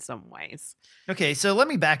Hinchick in some ways. Okay, so let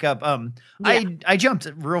me back up. Yeah. I jumped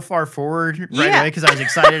real far forward right Yeah. away because I was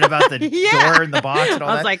excited about the Yeah. door and the box and all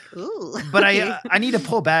I was that. like, ooh. But okay. I need to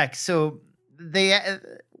pull back. So they,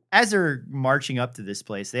 as they're marching up to this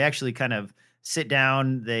place, they actually kind of sit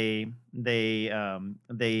down. They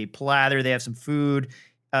plather. They have some food.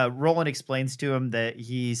 Roland explains to him that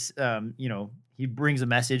he's he brings a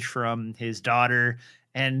message from his daughter,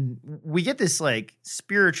 and we get this like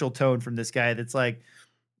spiritual tone from this guy that's like,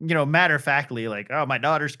 matter of factly, like, oh, my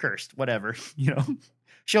daughter's cursed, whatever,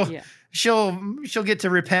 she'll Yeah. she'll get to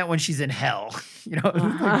repent when she's in hell,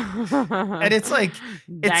 like, and it's like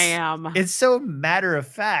it's Damn. it's so matter of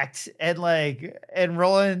fact, and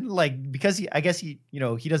Roland, like, because I guess he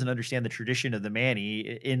doesn't understand the tradition of the Manny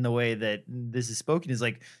in the way that this is spoken, is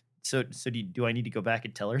like, so do I need to go back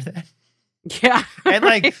and tell her that? Yeah. And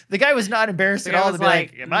like right. the guy was not embarrassed The at guy all to was be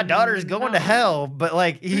like, like, my daughter's going to no. hell, but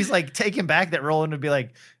like he's like taken back that Roland would be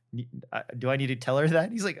like, do I need to tell her that?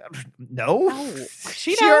 And he's like, no, No.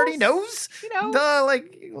 She already knows. knows. She knows. Duh,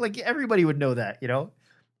 like everybody would know that,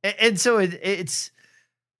 and so it's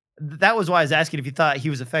that was why I was asking if you thought he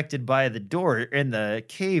was affected by the door in the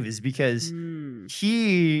cave, is because Mm.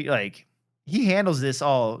 he handles this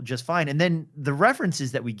all just fine, and then the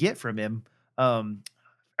references that we get from him,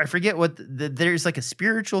 I forget what there's like a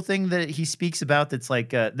spiritual thing that he speaks about that's like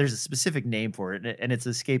there's a specific name for it, and it's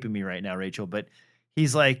escaping me right now, Rachel, but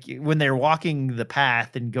he's like, when they're walking the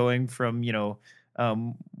path and going from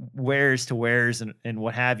wares to wares and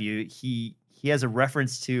what have you, he has a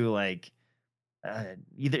reference to like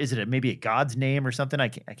either is it maybe a god's name or something, I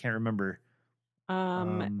can't remember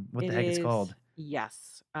what the It heck it's is, called.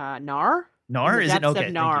 yes. Nar? In Nar, the is it? depths Okay, of thank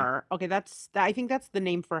you. Nar. Okay, I think that's the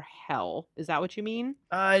name for hell. Is that what you mean?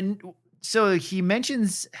 So he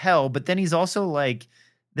mentions hell, but then he's also like,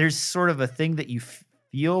 there's sort of a thing that you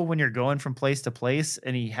feel when you're going from place to place,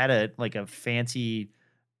 and he had a fancy,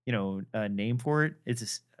 name for it. It's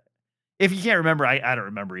just, if you can't remember, I don't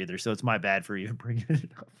remember either, so it's my bad for even bringing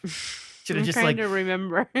it up. Should have I'm just trying to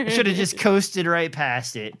remember. should have just coasted right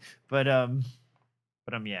past it, but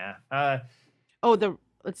yeah.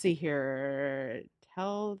 Let's see here.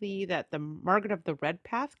 Tell thee that the Margaret of the Red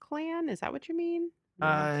Path clan. Is that what you mean? No,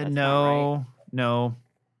 that's not right. No,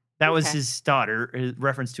 that was Okay. his daughter.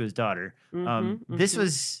 Reference to his daughter. This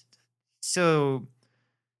was so.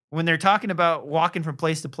 When they're talking about walking from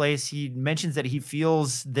place to place, he mentions that he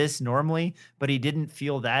feels this normally, but he didn't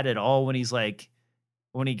feel that at all when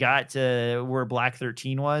he got to where Black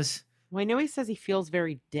 13 was. Well, I know he says he feels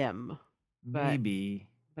very dim, but Maybe.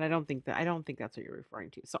 I don't think that's what you're referring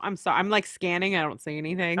to. So I'm sorry. I'm like scanning. I don't say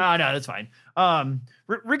anything. Oh, no, that's fine.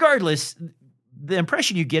 Regardless, the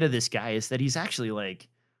impression you get of this guy is that he's actually like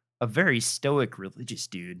a very stoic religious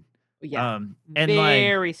dude. Yeah. And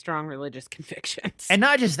very strong religious convictions. and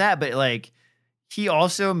not just that, but like he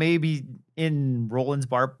also may be in Roland's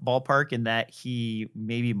ballpark in that he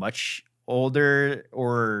may be much older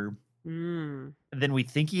or than we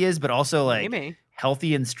think he is, but also like maybe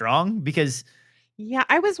healthy and strong, because yeah,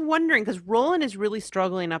 I was wondering because Roland is really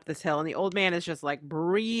struggling up this hill, and the old man is just like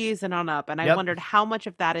breezing on up. And I Yep. wondered how much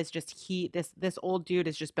of that is just this old dude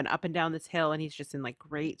has just been up and down this hill, and he's just in like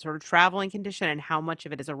great sort of traveling condition, and how much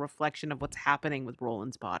of it is a reflection of what's happening with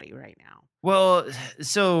Roland's body right now. Well,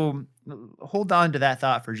 so hold on to that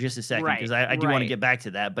thought for just a second, because Right, I do want to right. get back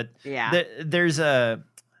to that. But Yeah. there's a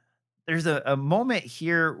moment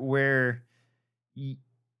here where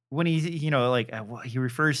when he he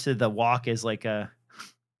refers to the walk as like an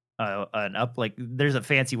up, like there's a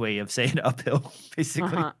fancy way of saying uphill,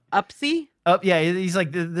 basically. Upsy? Up, yeah, he's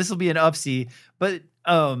like, this will be an upsy. But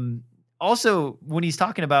also when he's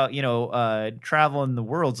talking about traveling the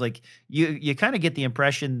worlds, like you kind of get the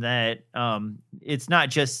impression that it's not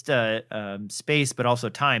just space but also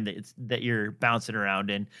time that you're bouncing around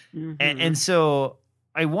in. And so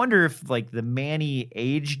I wonder if like the Manny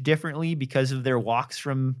aged differently because of their walks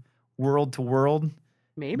from world to world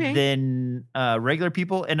maybe than regular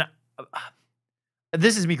people. And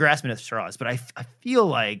this is me grasping at straws, but I feel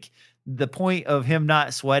like the point of him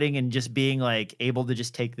not sweating and just being like able to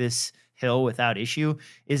just take this hill without issue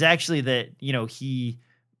is actually that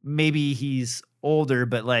he's older,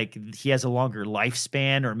 but like he has a longer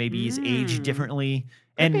lifespan, or maybe he's aged differently.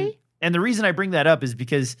 And the reason I bring that up is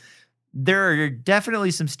because there are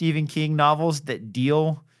definitely some Stephen King novels that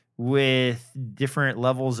deal with different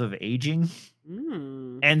levels of aging.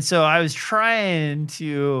 And so I was trying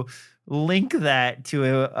to link that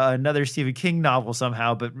to another Stephen King novel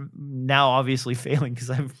somehow, but now obviously failing because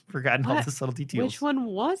I've forgotten all the subtle details. Which one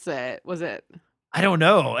was it? Was it? I don't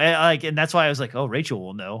know. And that's why I was like, oh, Rachel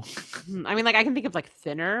will know. I mean, like I can think of like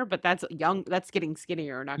Thinner, but that's young. That's getting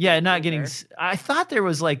skinnier, not getting. I thought there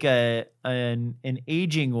was like an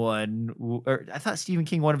aging one, or I thought Stephen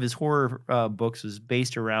King, one of his horror books was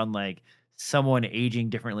based around like someone aging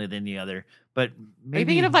differently than the other. But maybe are you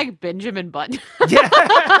thinking of like Benjamin Button? Yeah.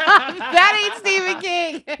 That ain't Stephen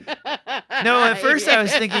King. No, at first I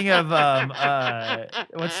was thinking of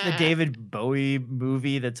what's the David Bowie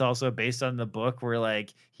movie that's also based on the book where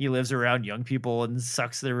like he lives around young people and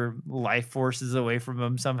sucks their life forces away from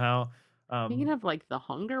them somehow. Thinking Um, of like The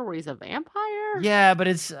Hunger, where he's a vampire. yeah, but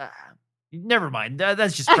it's never mind.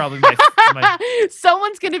 That's just probably my.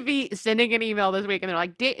 Someone's gonna be sending an email this week, and they're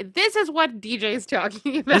like, "This is what DJ's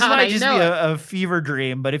talking This about." might I just know be it. a fever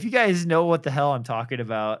dream, but if you guys know what the hell I'm talking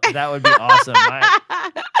about, that would be awesome.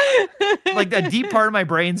 Like a deep part of my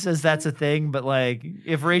brain says that's a thing, but like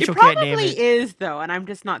if It Rachel can't name probably it, is though, and I'm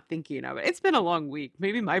just not thinking of it. It's been a long week.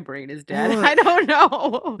 Maybe my brain is dead. well, I don't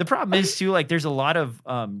know. the problem is too, like there's a lot of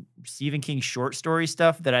Stephen King short story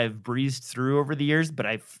stuff that I've breezed through over the years, but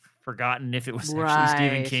I've forgotten if it was actually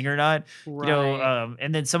Stephen Right. King or not. You know, Right.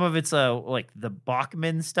 and then some of it's like the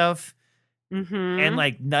Bachman stuff, and Mm-hmm.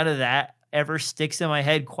 like none of that ever sticks in my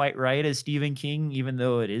head quite right as Stephen King, even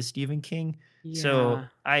though it is Stephen King. So Yeah.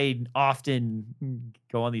 I often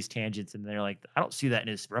go on these tangents, and they're like, I don't see that in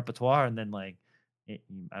his repertoire, and then like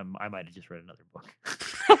I might have just read another book.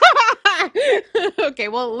 Okay,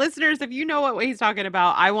 well, listeners, if you know what he's talking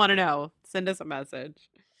about, I want to know. Send us a message.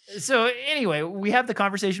 So anyway, we have the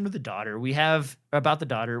conversation with the daughter. We have about the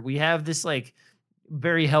daughter. We have this like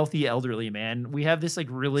very healthy elderly man. We have this like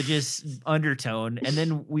religious undertone, and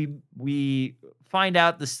then we find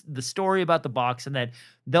out the story about the box, and that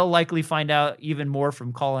they'll likely find out even more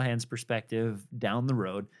from Callahan's perspective down the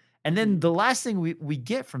road. And then Mhm. the last thing we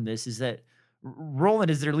get from this is that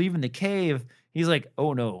Roland, as they're leaving the cave, he's like,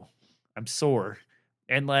 "Oh no, I'm sore,"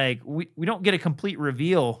 and like we don't get a complete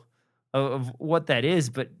reveal of what that is,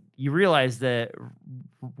 but you realize that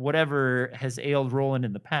whatever has ailed Roland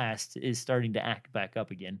in the past is starting to act back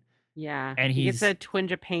up again. Yeah, And he gets he's a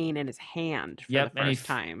twinge of pain in his hand for the yep, first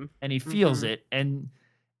time. and he feels Mhm. it.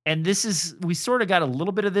 And this is we sort of got a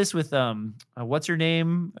little bit of this with what's her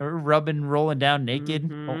name, rubbing Roland down naked.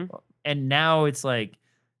 Mhm. And now it's like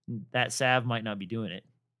that salve might not be doing it.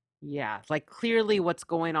 Yeah, like clearly what's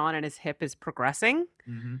going on in his hip is progressing,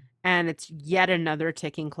 Mm-hmm. and it's yet another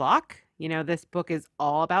ticking clock. You know, this book is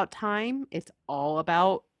all about time. It's all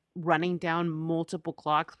about running down multiple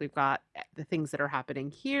clocks. We've got the things that are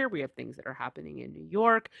happening here. We have things that are happening in New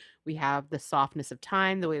York. We have the softness of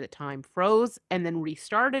time, the way that time froze and then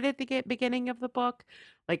restarted at the beginning of the book.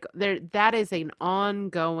 Like that is an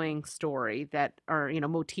ongoing story that or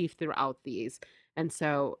motif throughout these. And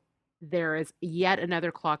so there is yet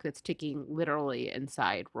another clock that's ticking literally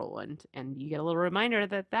inside Roland, and you get a little reminder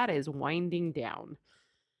that that is winding down.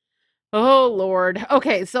 Oh Lord.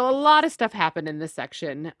 Okay, so a lot of stuff happened in this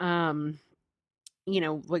section.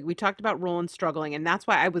 Like we talked about Roland struggling, and that's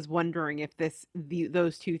why I was wondering if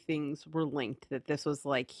those two things were linked. That this was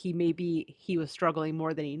like he was struggling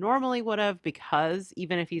more than he normally would have, because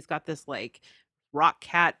even if he's got this like rock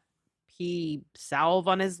cat pea salve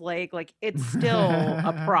on his leg, like it's still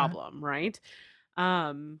a problem, right?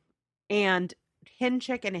 Um, and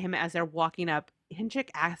Hinchik and him, as they're walking up, Hinchik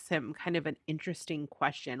asks him kind of an interesting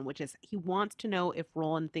question, which is he wants to know if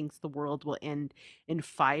Roland thinks the world will end in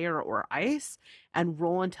fire or ice. And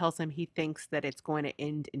Roland tells him he thinks that it's going to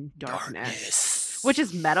end in darkness, which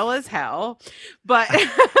is metal as hell. But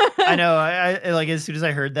I know. I like as soon as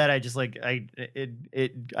I heard that, I just like I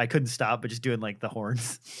couldn't stop, but just doing like the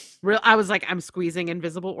horns. I was like, I'm squeezing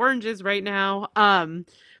invisible oranges right now.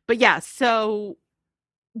 But yeah, so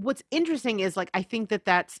what's interesting is like I think that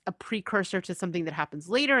that's a precursor to something that happens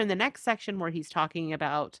later in the next section, where he's talking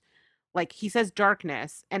about, like, he says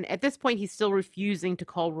darkness, and at this point he's still refusing to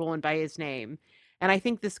call Roland by his name. And I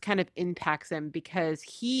think this kind of impacts him because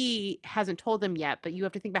he hasn't told them yet, but you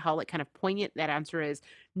have to think about how like kind of poignant that answer is,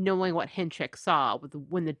 knowing what Hinchik saw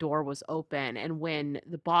when the door was open and when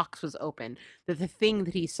the box was open, that the thing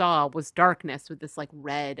that he saw was darkness with this like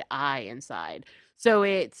red eye inside. So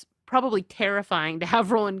it's probably terrifying to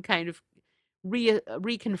have Roland kind of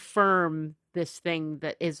reconfirm this thing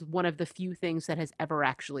that is one of the few things that has ever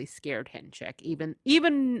actually scared Hinchik,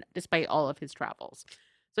 even despite all of his travels.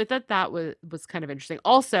 So I thought that was kind of interesting.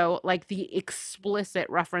 Also, like the explicit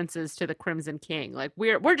references to the Crimson King. Like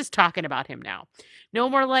we're just talking about him now. No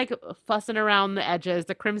more like fussing around the edges.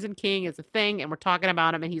 The Crimson King is a thing, and we're talking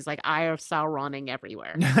about him, and he's like Eye of Sauroning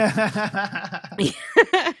everywhere.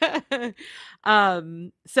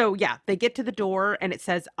 So yeah, they get to the door, and it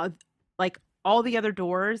says like all the other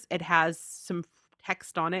doors, it has some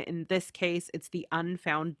text on it. In this case, it's the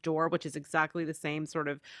unfound door, which is exactly the same sort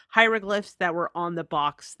of hieroglyphs that were on the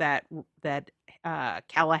box that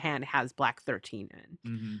Callahan has Black 13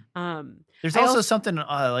 in. Mm-hmm. There's also something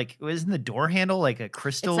like, isn't the door handle like a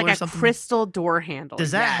crystal it's like or a something? Crystal door handle.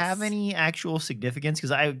 Does that have any actual significance?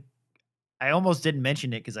 Because I almost didn't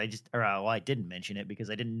mention it because I didn't mention it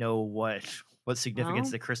because I didn't know what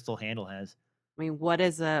significance the crystal handle has. I mean, what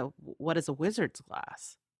is a wizard's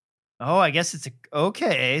glass? Oh, I guess it's a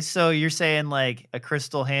okay. So you're saying like a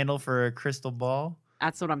crystal handle for a crystal ball?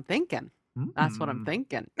 That's what I'm thinking. That's what I'm Mm.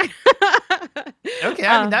 thinking. Okay,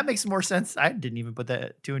 I mean that um, makes more sense. I didn't even put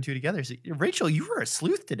that two and two together. So, Rachel, you were a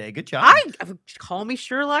sleuth today. Good job. call me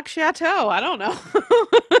Sherlock Chateau. I don't know.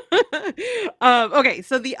 Okay,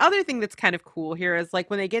 so the other thing that's kind of cool here is like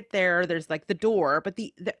when they get there, there's like the door, but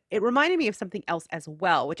it reminded me of something else as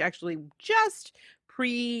well, which actually just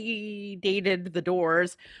predated the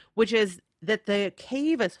doors, which is that the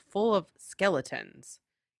cave is full of skeletons.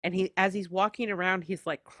 And as he's walking around, he's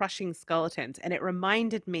like crushing skeletons. And it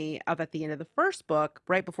reminded me of at the end of the first book,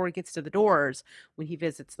 right before he gets to the doors, when he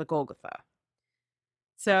visits the Golgotha.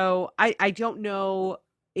 So I don't know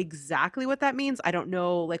exactly what that means. I don't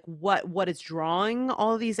know like what is drawing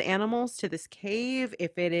all of these animals to this cave,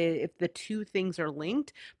 if the two things are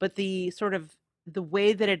linked, but the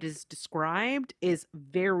way that it is described is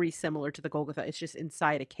very similar to the Golgotha. It's just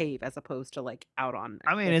inside a cave as opposed to like out on a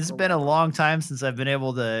I mean, cliff it's or been a whatever. long time since I've been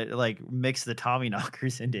able to like mix the Tommy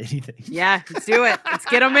knockers into anything. Yeah, let's do it. Let's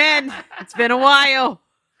get them in. It's been a while.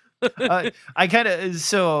 I kind of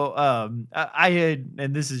so I had,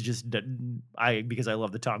 and this is just I because I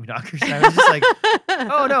love the Tommy knockers. And I was just like,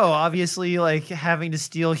 oh no, obviously like having to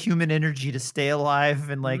steal human energy to stay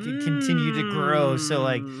alive and like continue to grow. So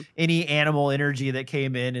like Mm. any animal energy that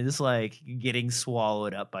came in is like getting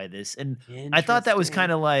swallowed up by this. And I thought that was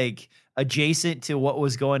kind Interesting. of like adjacent to what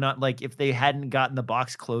was going on. Like if they hadn't gotten the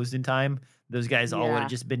box closed in time, those guys all would have Yeah.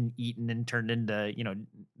 just been eaten and turned into,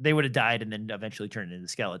 they would have died and then eventually turned into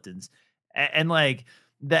skeletons. And like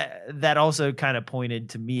that also kind of pointed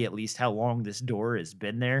to me at least how long this door has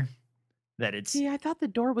been there. That it's See, I thought the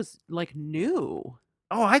door was like new.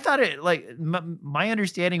 Oh, I thought it like my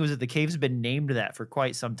understanding was that the cave's been named that for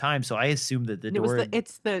quite some time. So I assumed that the And it was door.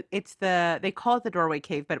 they call it the doorway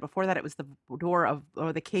cave, but before that it was the door of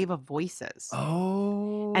or the cave of voices.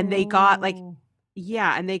 And they got like Oh.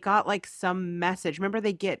 yeah, and they got like some message. Remember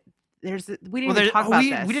they get we didn't Well, even there. talk Oh, about we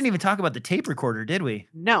didn't this. even talk about the tape recorder, did we?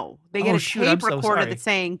 No, they get Oh a shoot, I'm tape so recorder that's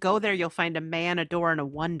sorry. saying, "Go there, you'll find a man, a door, and a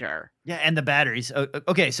wonder." Yeah, and the batteries.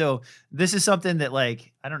 Okay, so this is something that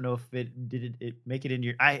like I don't know if it make it in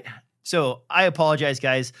your I. So I apologize,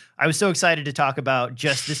 guys. I was so excited to talk about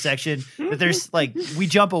just this section that there's like we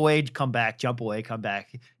jump away, come back, jump away, come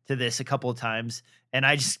back to this a couple of times, and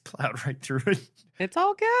I just plowed right through it It's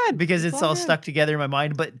all good. because It's it's all all good. stuck together in my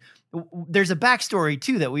mind. But there's a backstory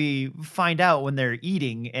too that we find out when they're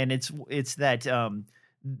eating, and it's that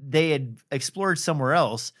they had explored somewhere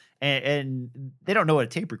else, and they don't know what a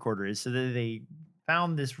tape recorder is, so they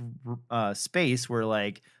found this space where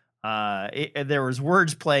like there was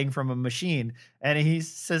words playing from a machine, and he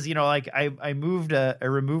says, like I removed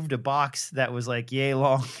a box that was like yay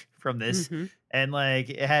long from this, Mhm. and like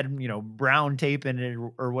it had brown tape in it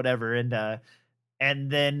or whatever,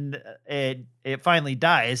 and then it finally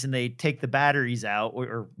dies, and they take the batteries out,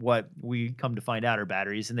 or what we come to find out are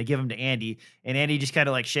batteries, and they give them to Andy, and Andy just kind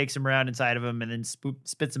of like shakes them around inside of him, and then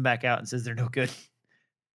spits them back out and says they're no good,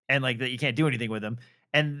 and like that you can't do anything with them.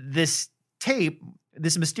 And this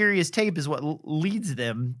mysterious tape, is what leads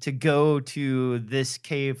them to go to this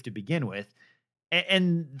cave to begin with,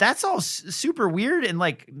 and that's all super weird and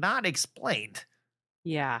like not explained.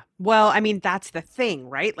 Yeah. Well, I mean, that's the thing,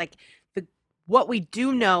 right? Like what we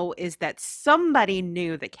do know is that somebody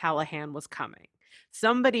knew that Callahan was coming.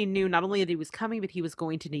 Somebody knew not only that he was coming, but he was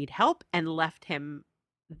going to need help and left them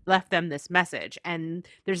this message. And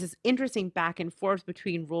there's this interesting back and forth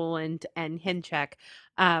between Roland and Hinchek,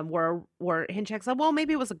 where Hinchek's like, well,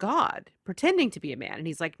 maybe it was a god pretending to be a man. And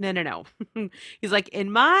he's like, no, no, no. He's like,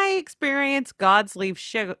 in my experience, gods leave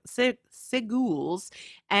sigils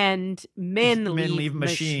and men Men leave leave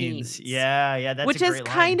machines. machines. Yeah, yeah, that's a Which is great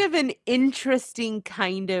kind line. of an interesting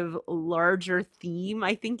kind of larger theme,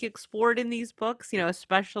 I think, explored in these books,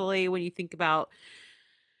 especially when you think about,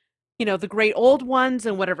 the great old ones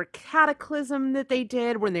and whatever cataclysm that they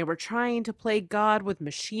did when they were trying to play God with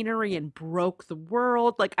machinery and broke the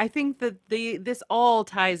world. Like, I think that this all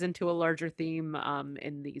ties into a larger theme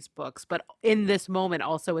in these books, but in this moment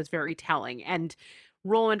also is very telling. And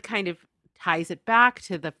Roland kind of ties it back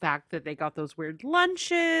to the fact that they got those weird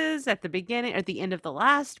lunches at the beginning or at the end of the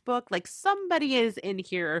last book. Like somebody is in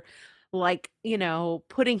here, like,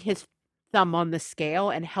 putting his thumb on the scale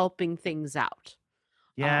and helping things out.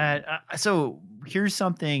 Yeah. So here's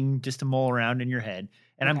something just to mull around in your head,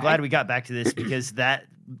 and I'm Okay. glad we got back to this because that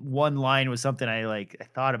one line was something I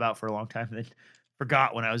thought about for a long time, and then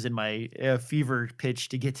forgot when I was in my fever pitch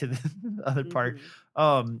to get to the other part.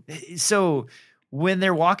 Mhm. So when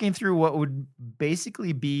they're walking through what would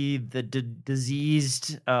basically be the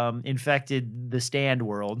diseased, infected, the stand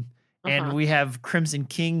world, and Uh-huh. we have Crimson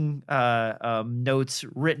King notes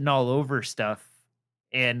written all over stuff,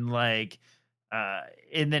 and like uh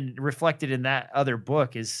and then reflected in that other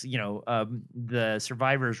book is, the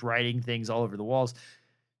survivors writing things all over the walls.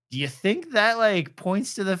 Do you think that like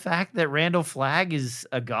points to the fact that Randall Flagg is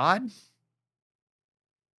a god?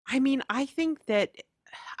 I mean, I think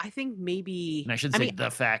And maybe I shouldn't I say mean,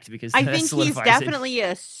 the fact because I that think he's solidifies it. definitely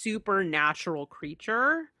a supernatural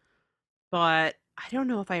creature, but I don't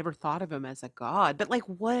know if I ever thought of him as a god. But like,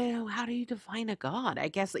 what? How do you define a god? I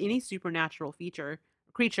guess any supernatural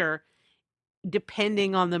creature,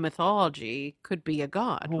 depending on the mythology, could be a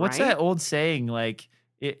god, Well, what's that right? old saying? Like,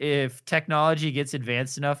 if technology gets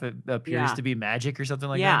advanced enough, it appears Yeah, to be magic or something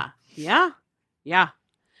like that. yeah, yeah, yeah.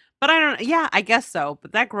 But I don't. Yeah, I guess so.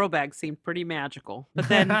 But that grow bag seemed pretty magical. But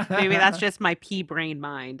then maybe that's just my pea brain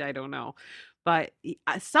mind. I don't know. But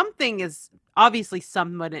something is obviously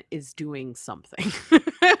someone is doing something.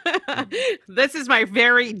 This is my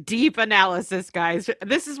very deep analysis, guys.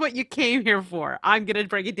 This is what you came here for. I'm gonna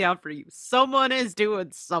break it down for you. Someone is doing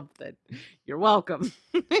something. You're welcome.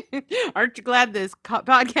 Aren't you glad this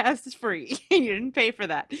podcast is free? You didn't pay for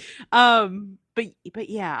that. But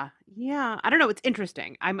yeah, yeah. I don't know. It's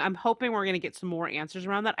interesting. I'm hoping we're gonna get some more answers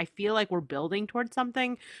around that. I feel like we're building towards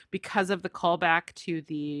something because of the callback to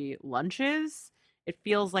the lunches. It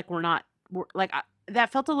feels like we're like that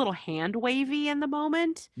felt a little hand wavy in the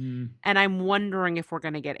moment, Mm. and I'm wondering if we're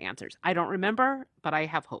gonna get answers. I don't remember, but I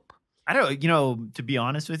have hope. I don't, to be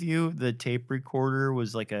honest with you, the tape recorder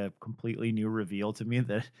was like a completely new reveal to me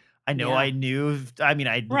that I know Yeah. I knew. I mean,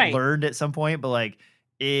 I Right. learned at some point, but like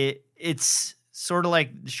it's sort of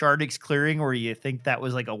like Shardix clearing where you think that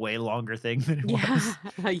was like a way longer thing than it Yeah. was.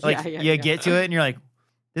 Yeah, Like yeah, you get yeah. to it and you're like,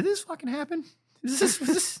 did this fucking happen? Was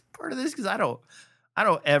this part of this? Because I don't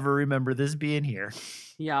ever remember this being here.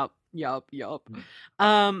 Yup, yup, yup. Mm.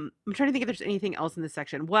 I'm trying to think if there's anything else in this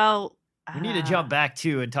section. Well, We need to jump back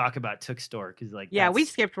too and talk about Took Store because like yeah, we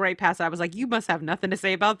that's skipped right past it. I was like, you must have nothing to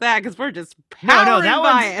say about that because we're just no, powering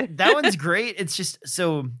by it. that one's great. It's just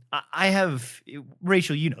so I have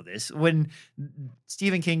Rachel, you know this. When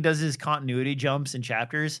Stephen King does his continuity jumps in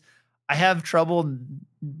chapters, I have trouble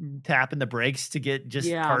tapping the brakes to get just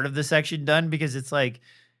Yeah. part of the section done because it's like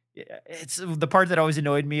it's the part that always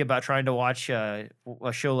annoyed me about trying to watch a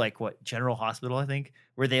show like what General Hospital, I think,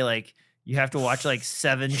 where they like you have to watch like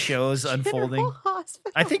 7 shows General unfolding. I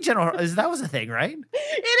Hospital. think General is that was a thing, right? It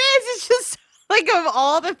is. It's just like of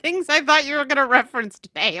all the things I thought you were going to reference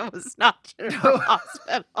today, it was not General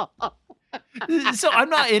Hospital. So I'm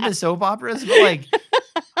not into soap operas, but like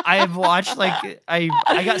I have watched like I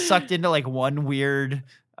got sucked into like one weird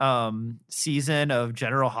season of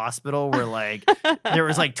General Hospital where like there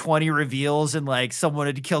was like 20 reveals and like someone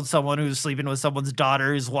had killed someone who was sleeping with someone's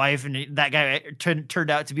daughter's wife and that guy turned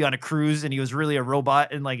out to be on a cruise and he was really a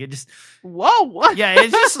robot and like it just Whoa, what? yeah,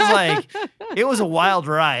 it just was like it was a wild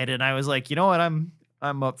ride and I was like, you know what, I'm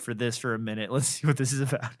up for this for a minute. Let's see what this is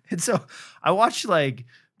about. And so I watched like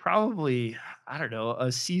probably I don't know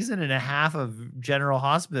a season and a half of General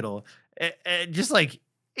Hospital, just like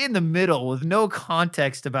in the middle with no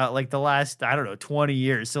context about like the last I don't know 20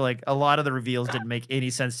 years. So like a lot of the reveals didn't make any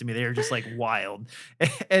sense to me. They were just like wild,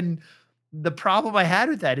 and the problem I had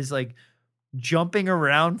with that is like jumping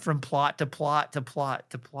around from plot to plot to plot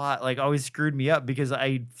to plot like always screwed me up because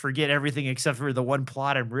I forget everything except for the one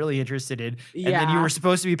plot I'm really interested in. And then you were Yeah.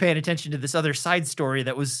 supposed to be paying attention to this other side story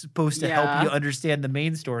that was supposed to help you Yeah. understand the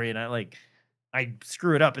main story. And I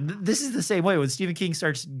screw it up. And this is the same way when Stephen King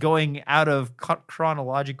starts going out of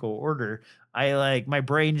chronological order. I like my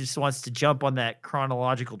brain just wants to jump on that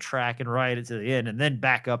chronological track and ride it to the end and then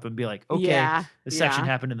back up and be like, okay, Yeah. the section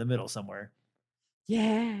Yeah. happened in the middle somewhere.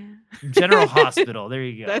 Yeah. General Hospital. There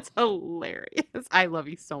you go. That's hilarious. I love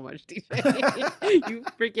you so much, DJ. You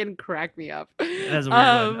freaking crack me up. That's a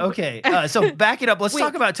weird one. Okay, so back it up. Let's Wait,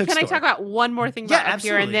 talk about Took can I Store. talk about one more thing Yeah, about up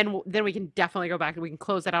here, and absolutely. then we can definitely go back and we can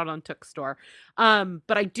close it out on Took Store.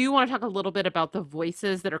 But I do want to talk a little bit about the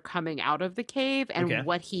voices that are coming out of the cave and Okay.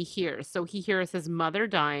 what he hears. So he hears his mother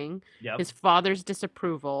dying, Yep. his father's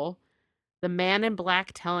disapproval, the man in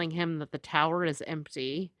black telling him that the tower is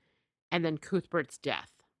empty, and then Cuthbert's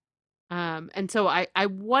death. And so I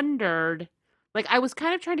wondered, like, I was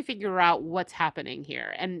kind of trying to figure out what's happening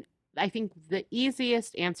here. And I think the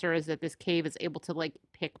easiest answer is that this cave is able to like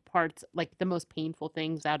pick parts, like the most painful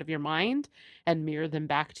things out of your mind and mirror them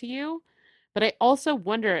back to you. But I also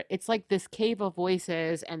wonder, it's like this cave of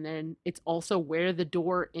voices, and then it's also where the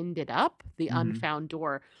door ended up, the Mhm. unfound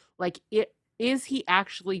door. Like, it is he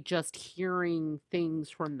actually just hearing things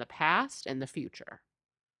from the past and the future?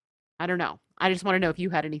 I don't know. I just want to know if you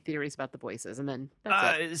had any theories about the voices, and then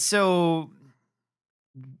that's it. So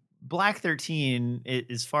Black 13,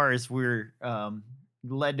 as far as we're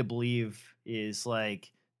led to believe, is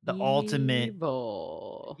like the ultimate,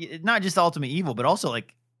 Evil. not just ultimate evil, but also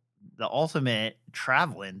like the ultimate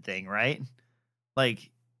traveling thing, right? Like,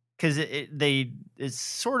 because it's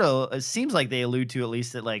sort of, it seems like they allude to at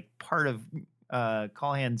least that like part of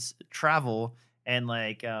Callahan's travel and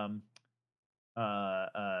like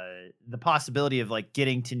the possibility of like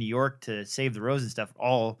getting to New York to save the rose and stuff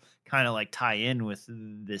all kind of like tie in with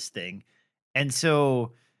this thing. And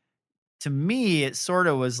so to me, it sort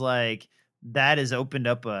of was like that has opened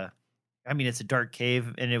up I mean, it's a dark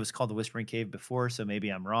cave and it was called the Whispering Cave before, so maybe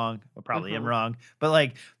I'm wrong. I probably am Mhm. wrong. But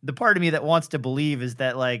like the part of me that wants to believe is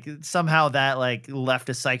that like somehow that like left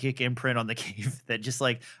a psychic imprint on the cave that just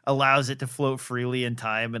like allows it to float freely in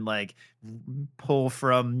time and like pull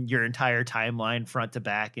from your entire timeline front to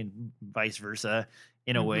back and vice versa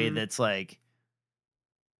in a way Mhm. that's like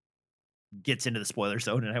gets into the spoiler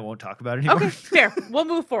zone and I won't talk about it anymore. Okay, fair. We'll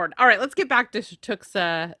move forward. All right, let's get back to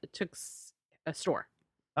Took's store.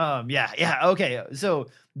 Yeah, okay. So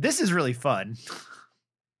this is really fun.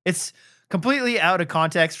 It's completely out of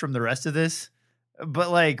context from the rest of this, but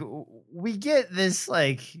like we get this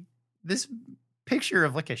picture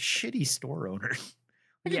of like a shitty store owner.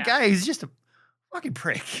 Like a Yeah. guy who's just a fucking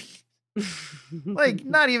prick. Like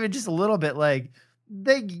not even just a little bit. Like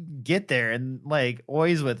they get there and like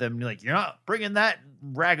always with him, like you're not bringing that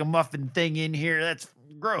ragamuffin thing in here. That's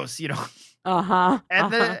gross, you know. Uh-huh. And Uh-huh.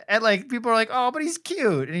 then and like people are like, oh, but he's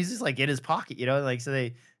cute, and he's just like in his pocket, you know. Like so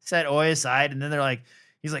they set Oi aside, and then they're like,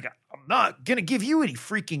 he's like, I'm not gonna give you any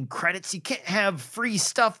freaking credits. You can't have free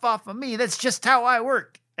stuff off of me. That's just how I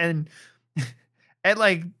work. And and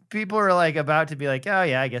like people are like about to be like, oh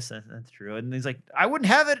yeah, I guess that's true. And he's like, I wouldn't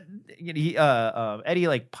have it. You know, Eddie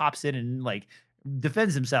like pops in and like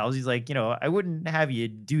defends himself. He's like, you know, I wouldn't have you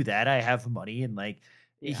do that. I have money, and like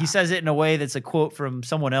he Yeah. says it in a way that's a quote from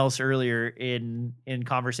someone else earlier in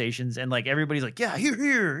conversations, and like everybody's like, yeah,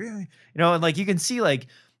 here, yeah. You know, and like you can see like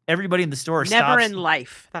everybody in the store Never stops. in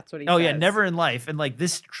life. That's what he Oh yeah, says. never in life. And like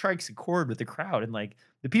this strikes a chord with the crowd, and like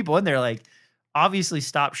the people in there like obviously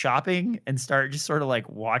stop shopping and start just sort of like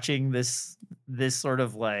watching this sort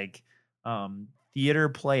of like theater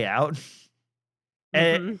play out.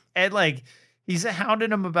 and, Mhm. and like he's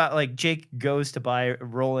hounding him about like Jake goes to buy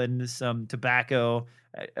Roland some tobacco.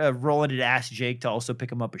 Roland had asked Jake to also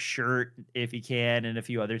pick him up a shirt if he can and a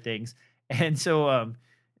few other things. And so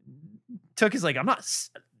Took is like, I'm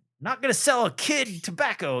not gonna sell a kid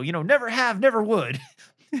tobacco, you know, never have, never would.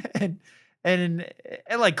 and and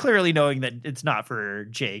like clearly knowing that it's not for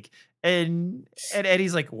Jake. And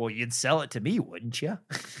Eddie's like, well, you'd sell it to me, wouldn't you?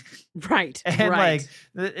 Right. And like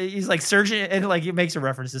Right. he's like surgeon, and like he makes a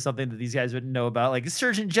reference to something that these guys wouldn't know about, like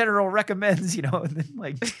Surgeon General recommends, you know, and then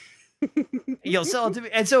like you'll sell it to me.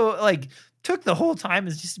 And so like took the whole time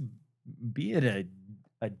is just being a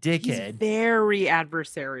He's dickhead. very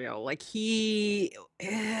adversarial. Like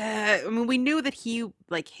I mean, we knew that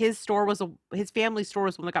like his store was his family store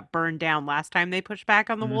was one that got burned down last time they pushed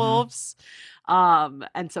back on the Mhm. wolves.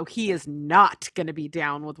 And so he is not going to be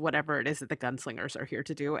down with whatever it is that the gunslingers are here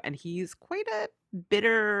to do, and he's quite a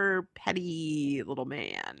bitter, petty little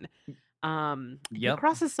man. He Yep.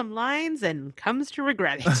 crosses some lines and comes to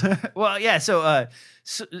regret it. Well, yeah. So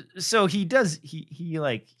he does.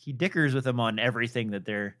 He dickers with them on everything that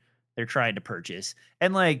they're trying to purchase,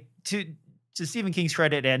 and like to Stephen King's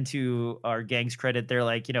credit and to our gang's credit, they're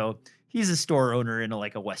like, you know, he's a store owner in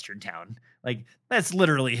like a western town. Like that's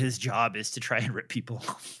literally his job is to try and rip people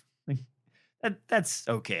off. Like, that's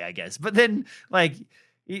okay, I guess. But then like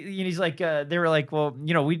he's like, they were like, well,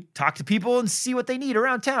 you know, we talk to people and see what they need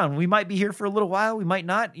around town. We might be here for a little while. We might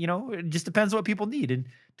not, you know, it just depends what people need. And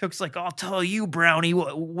Took's like, I'll tell you, Brownie,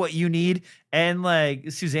 what you need. And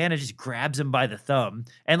like Susanna just grabs him by the thumb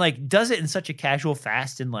and like does it in such a casual,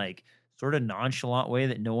 fast, and like sort of nonchalant way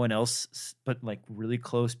that no one else but like really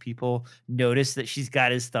close people notice that she's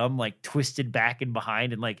got his thumb like twisted back and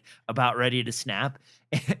behind and like about ready to snap.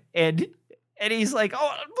 and and he's like,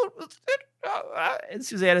 oh, and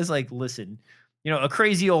Susanna's like, listen, you know, a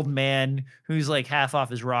crazy old man who's like half off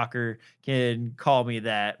his rocker can call me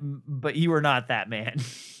that, but you are not that man.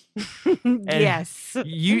 And Yes.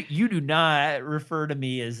 you do not refer to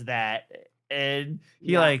me as that. And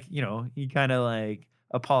he Yeah. like, you know, he kind of like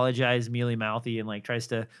apologized mealy mouthy and like tries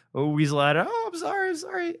to weasel out, oh, I'm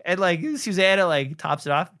sorry. And like Susanna like tops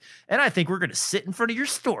it off. And I think we're gonna sit in front of your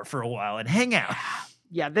store for a while and hang out.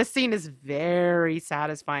 Yeah, this scene is very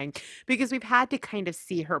satisfying because we've had to kind of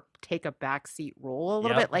see her take a backseat role a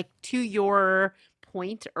little Yep. bit, like to your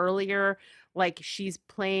point earlier, like she's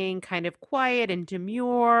playing kind of quiet and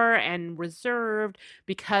demure and reserved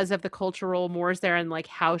because of the cultural mores there, and like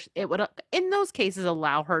how it would in those cases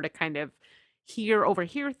allow her to kind of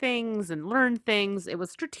overhear things and learn things. It was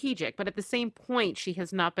strategic, but at the same point, she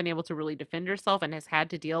has not been able to really defend herself and has had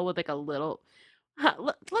to deal with like a little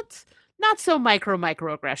let's not so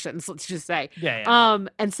microaggressions, let's just say. Yeah, yeah.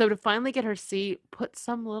 And so to finally get her seat, put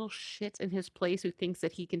some little shit in his place who thinks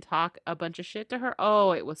that he can talk a bunch of shit to her.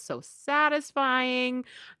 Oh, it was so satisfying.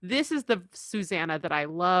 This is the Susanna that I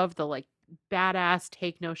love, the like badass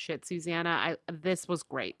take no shit Susanna. This was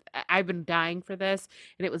great. I've been dying for this,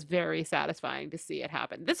 and it was very satisfying to see it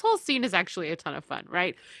happen. This whole scene is actually a ton of fun,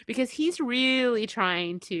 right? Because he's really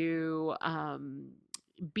trying to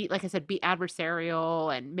be, like I said, be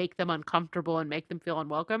adversarial and make them uncomfortable and make them feel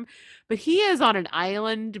unwelcome. But he is on an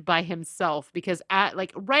island by himself, because at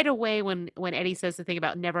like right away when Eddie says the thing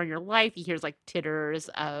about never in your life, he hears like titters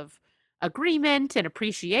of agreement and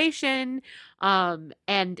appreciation.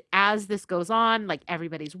 And as this goes on, like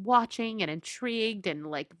everybody's watching and intrigued and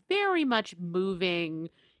like very much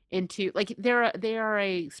moving into like they are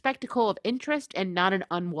a spectacle of interest and not an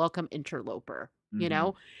unwelcome interloper, you Mm-hmm.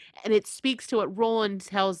 know. And it speaks to what Roland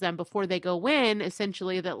tells them before they go in,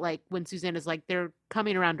 essentially, that like when Suzanne is like, they're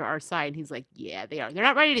coming around to our side, and he's like, yeah, they are. They're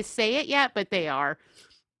not ready to say it yet, but they are.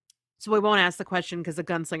 So we won't ask the question because the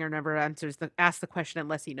gunslinger never asks the question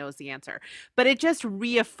unless he knows the answer. But it just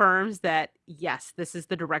reaffirms that, yes, this is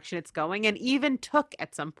the direction it's going. And even Took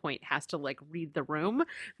at some point has to like read the room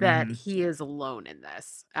that Mm-hmm. he is alone in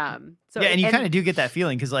this. Yeah, and you kind of do get that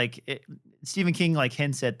feeling because Stephen King like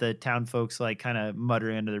hints at the town folks like kind of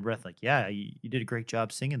muttering under their breath, like, "Yeah, you did a great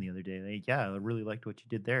job singing the other day. Like, yeah, I really liked what you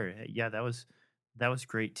did there. Yeah, that was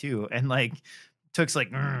great too." And like Took's like,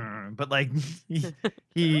 "Mm," but like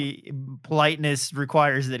he politeness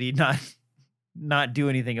requires that he not do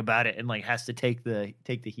anything about it and like has to take the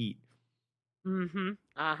heat. Mhm.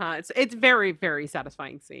 Uh-huh. It's very, very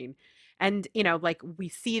satisfying scene. And, you know, like we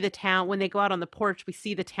see the town when they go out on the porch, we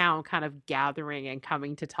see the town kind of gathering and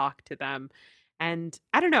coming to talk to them. And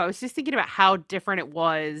I don't know, I was just thinking about how different it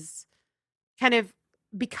was kind of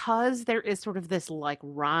because there is sort of this like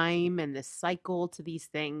rhyme and this cycle to these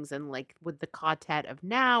things, and like with the quartet of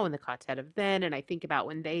now and the quartet of then, and I think about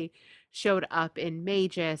when they showed up in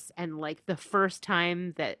Magus, and like the first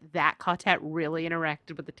time that that quartet really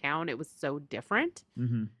interacted with the town, it was so different.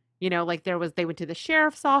 Mm-hmm. You know, like they went to the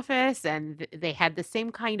sheriff's office, and they had the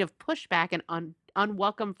same kind of pushback and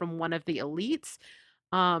unwelcome from one of the elites.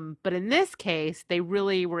 But in this case, they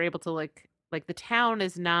really were able to like the town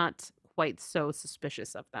is not quite so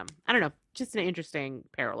suspicious of them. I don't know, just an interesting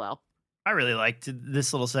parallel. I really liked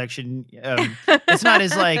this little section. It's not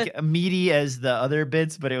as like meaty as the other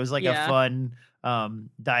bits, but it was like a Yeah. fun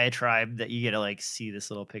diatribe that you get to like see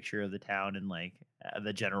this little picture of the town and like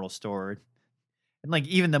the general store, and like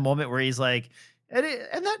even the moment where he's like, and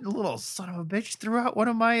that little son of a bitch threw out one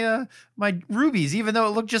of my my rubies, even though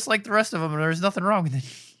it looked just like the rest of them, and there was nothing wrong with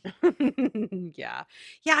it. Yeah.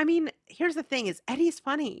 Yeah, I mean, here's the thing is Eddie's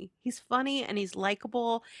funny. He's funny and he's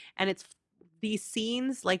likable, and it's these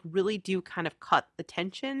scenes like really do kind of cut the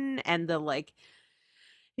tension and the like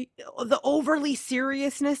the overly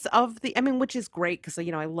seriousness of the, I mean, which is great because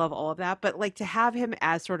you know I love all of that, but like to have him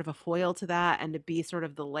as sort of a foil to that and to be sort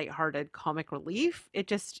of the lighthearted comic relief, it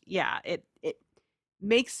just yeah, it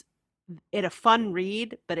makes it a fun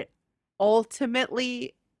read, but it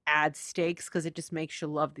ultimately adds stakes because it just makes you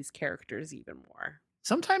love these characters even more.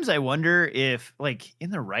 Sometimes I wonder if, like, in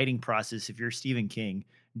the writing process, if you're Stephen King,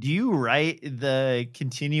 do you write the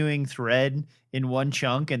continuing thread in one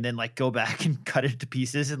chunk and then like go back and cut it to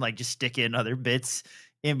pieces and like just stick in other bits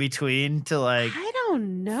in between to like I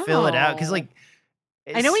don't fill it out? Because know. like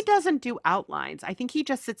I know he it's doesn't do outlines. I think he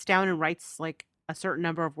just sits down and writes like a certain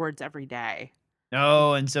number of words every day.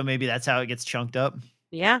 no, and so maybe that's how it gets chunked up.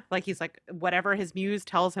 Yeah, like he's like whatever his muse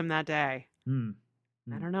tells him that day. Hmm.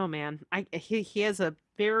 I Hmm. don't know, man. He has a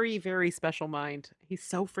very, very special mind. He's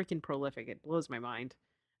so freaking prolific. It blows my mind.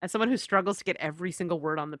 As someone who struggles to get every single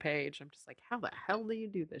word on the page, I'm just like, how the hell do you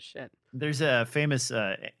do this shit? There's a famous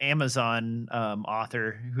Amazon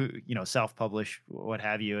author who, you know, self-published, what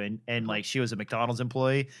have you, and Uh-huh. like she was a McDonald's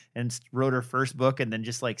employee and wrote her first book and then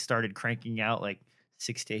just like started cranking out like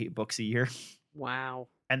 6 to 8 books a year. Wow.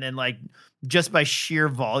 And then like just by sheer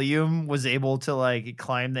volume was able to like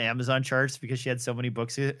climb the Amazon charts because she had so many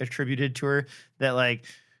books attributed to her that like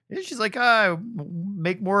she's like, I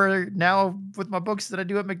make more now with my books than I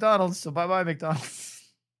do at McDonald's, so bye bye McDonald's.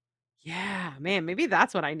 Yeah, man, maybe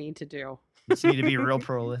that's what I need to do. just need to be real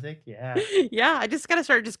prolific. Yeah. Yeah, I just gotta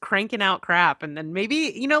start just cranking out crap, and then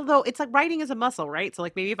maybe, though it's like writing is a muscle, right? So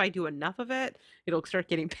like maybe if I do enough of it, it'll start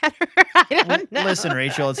getting better. I don't know. Listen,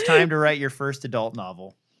 Rachel, it's time to write your first adult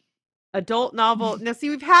novel. Adult novel. Now, see,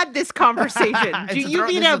 we've had this conversation. Do you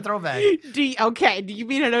mean a throwback? Do you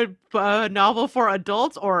mean a novel for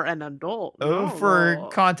adults or an adult? Oh, for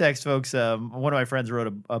context, folks, one of my friends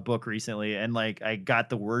wrote a book recently, and like I got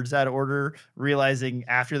the words out of order, realizing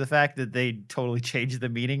after the fact that they totally changed the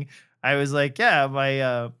meaning. I was like, yeah,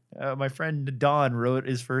 my friend Don wrote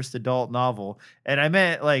his first adult novel, and I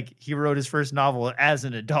meant like he wrote his first novel as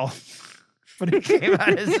an adult. When it came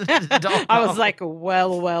out as an adult I was like,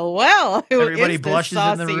 well. Everybody blushes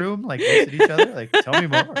in the room, like looks at each other, like, tell me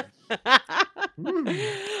more.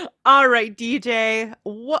 All right, DJ.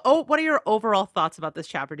 What are your overall thoughts about this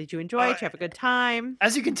chapter? Did you enjoy it? Did you have a good time?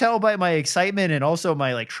 As you can tell by my excitement and also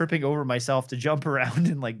my like tripping over myself to jump around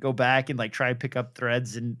and like go back and like try and pick up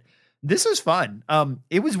threads, and this was fun.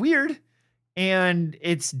 It was weird and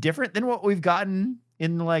it's different than what we've gotten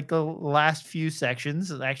in like the last few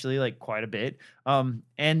sections, actually like quite a bit.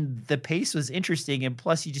 And the pace was interesting, and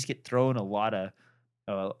plus you just get thrown a lot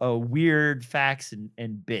of weird facts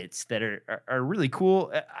and bits that are really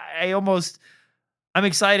cool. I'm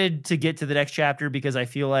excited to get to the next chapter because I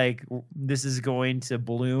feel like this is going to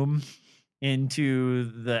bloom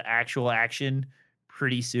into the actual action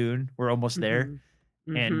pretty soon. We're almost there.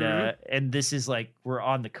 And this is like we're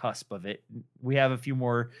on the cusp of it. We have a few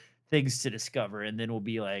more things to discover, and then we'll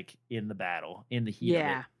be like in the battle, in the heat of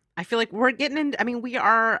it. I feel like we're getting into, I mean, we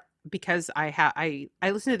are, because I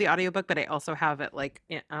listen to the audiobook, but I also have it like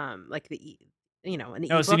the an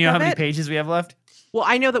ebook. So you know how many pages we have left? Well,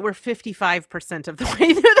 I know that we're 55% of the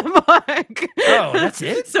way through the book. Oh, that's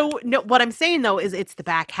it? So no, what I'm saying though is it's the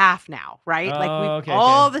back half now, right? Okay,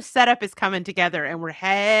 all the setup is coming together, and we're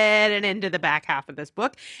heading into the back half of this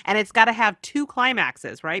book, and it's got to have two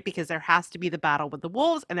climaxes, right? Because there has to be the battle with the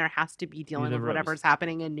wolves, and there has to be dealing with whatever's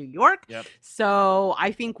happening in New York. Yep. So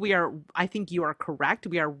I think you are correct.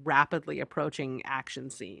 We are rapidly approaching action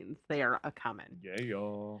scenes. They are coming.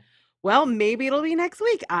 Yeah. Well, maybe it'll be next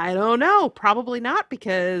week. I don't know. Probably not,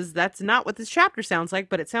 because that's not what this chapter sounds like,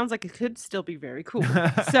 but it sounds like it could still be very cool.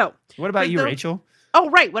 So, what about you, Rachel? Oh,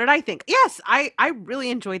 right. What did I think? Yes, I really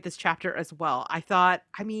enjoyed this chapter as well. I thought,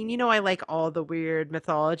 I mean, I like all the weird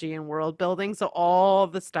mythology and world building. So all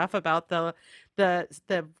the stuff about the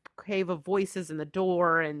cave of voices and the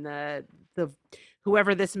door and the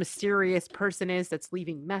whoever this mysterious person is that's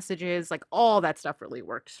leaving messages, like all that stuff really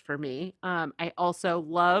works for me. I also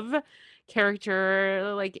love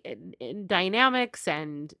character like in dynamics,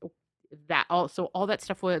 and that also all that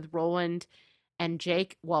stuff with Roland and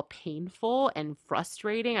Jake, while painful and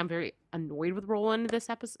frustrating. I'm very annoyed with Roland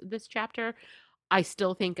this chapter. I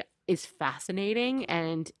still think is fascinating,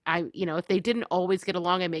 and if they didn't always get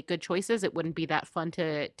along and make good choices, it wouldn't be that fun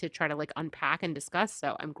to try to like unpack and discuss.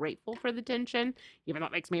 So I'm grateful for the tension, even though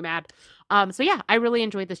it makes me mad. So yeah, I really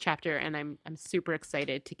enjoyed this chapter, and I'm super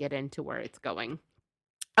excited to get into where it's going.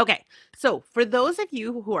 Okay, so for those of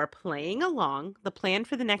you who are playing along, the plan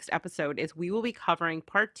for the next episode is we will be covering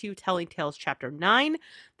Part 2, Telling Tales, Chapter 9,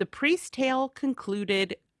 The Priest's Tale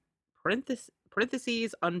Concluded,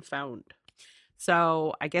 parentheses, Unfound.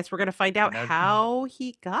 So I guess we're going to find out how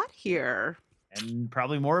he got here. And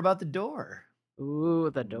probably more about the door. Ooh,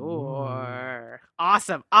 the door.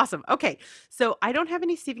 Awesome. Okay, so I don't have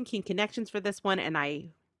any Stephen King connections for this one, and I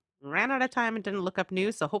ran out of time and didn't look up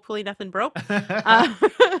news, so hopefully nothing broke.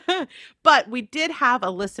 But we did have a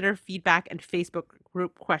listener feedback and Facebook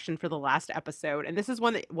group question for the last episode, and this is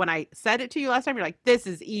one that when I said it to you last time, you're like, this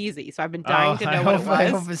is easy. So I've been dying to know what it was. I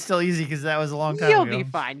hope it's still easy, because that was a long time ago.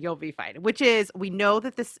 You'll be fine. Which is, we know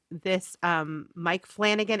that this Mike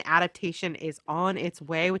Flanagan adaptation is on its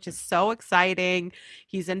way, which is so exciting.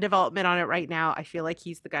 He's in development on it right now. I feel like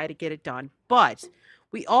he's the guy to get it done. But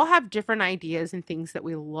we all have different ideas and things that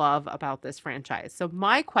we love about this franchise. So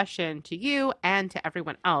my question to you and to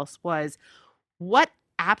everyone else was, what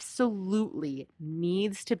absolutely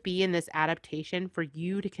needs to be in this adaptation for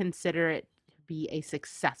you to consider it to be a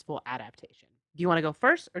successful adaptation? Do you want to go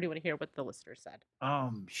first, or do you want to hear what the listener said?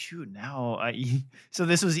 Shoot, so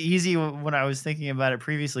this was easy when I was thinking about it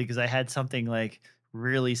previously, because I had something like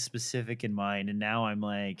really specific in mind, and now I'm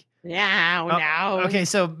like, now. Okay,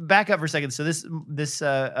 so back up for a second. So this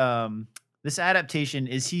adaptation,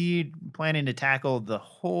 is he planning to tackle the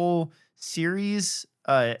whole series?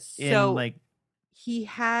 He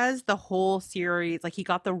has the whole series, like he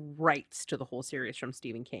got the rights to the whole series from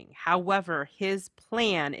Stephen King. However, his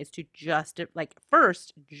plan is to just do the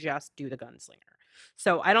Gunslinger.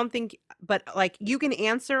 So I don't think, but like you can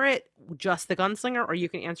answer it just the gunslinger, or you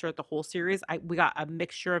can answer it the whole series. We got a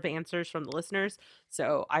mixture of answers from the listeners,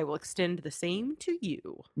 so I will extend the same to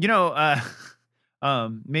you. You know,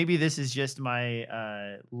 maybe this is just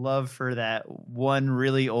my love for that one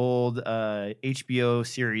really old HBO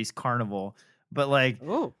series, Carnival. But like,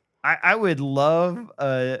 Oh, I would love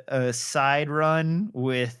a side run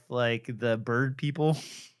with like the bird people.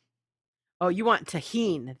 oh, you want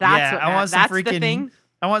Tahine? That's Yeah, what Matt. That's the thing.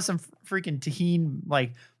 I want some freaking Tahine.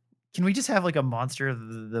 Like, can we just have like a monster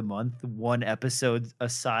of the month, one episode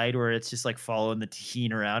aside where it's just like following the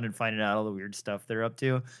Tahine around and finding out all the weird stuff they're up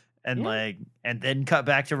to? And Yeah. like, and then cut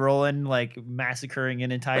back to Roland like massacring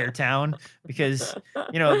an entire town because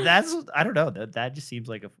you know that's I don't know that just seems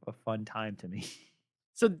like a fun time to me.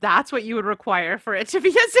 So that's what you would require for it to be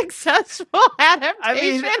a successful I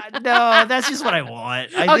mean, adaptation. no, that's just what I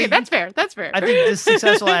want. I Okay, think that's fair. That's fair. I think the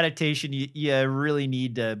successful adaptation, you really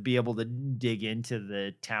need to be able to dig into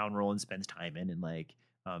the town Roland spends time in, and like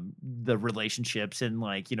the relationships, and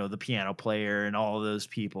like you know the piano player and all of those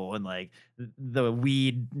people, and like the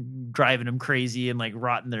weed driving them crazy and like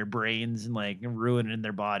rotting their brains and like ruining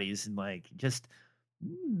their bodies, and like just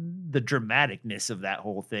the dramaticness of that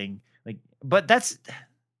whole thing. Like, but that's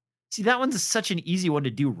see that one's such an easy one to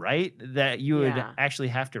do right that you would Yeah. actually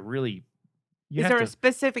have to really you Is have there a to.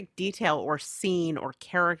 specific detail or scene or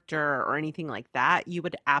character or anything like that you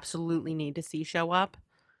would absolutely need to see show up?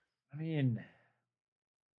 I mean,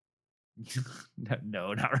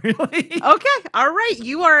 no, not really. Okay, all right.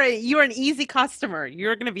 You are an easy customer.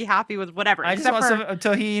 You're gonna be happy with whatever, I just except want for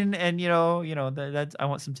some tahine, and that's I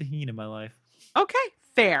want some tahine in my life. okay,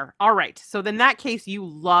 fair. All right. So in that case, you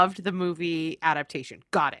loved the movie adaptation.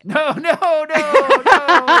 Got it. No, no, no, no.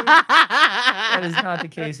 That is not the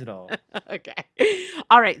case at all. Okay.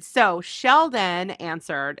 All right. So Sheldon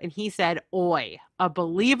answered and he said, Oi, a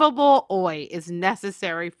believable oi is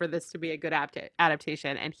necessary for this to be a good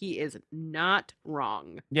adaptation. And he is not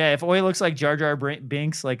wrong. Yeah, if Oi looks like Jar Jar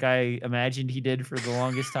Binks, like I imagined he did for the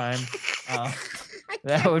longest time, uh,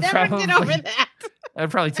 that would Never get over probably that. that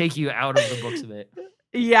would probably take you out of the books of it.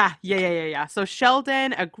 Yeah. So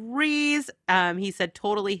Sheldon agrees. He said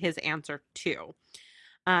totally his answer too.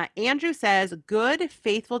 Andrew says good,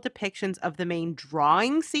 faithful depictions of the main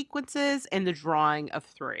drawing sequences in the drawing of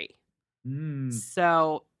 3. Mm.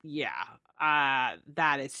 So yeah,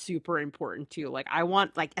 that is super important too. Like I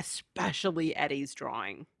want like especially Eddie's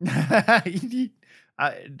drawing. You need-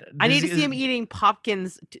 I need to this see him is- eating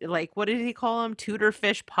popkins. Like what did he call them? Tudor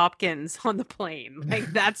fish popkins on the plane.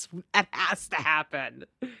 Like that has to happen.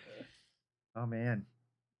 Oh man,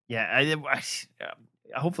 yeah.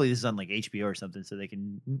 Hopefully this is on like HBO or something, so they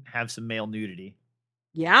can have some male nudity.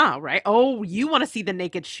 Yeah, right. Oh, you want to see the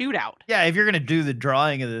naked shootout? Yeah, if you're gonna do the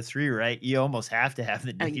drawing of the 3, right, you almost have to have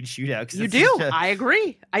the Uh, naked shootout. 'Cause You that's do. such a- I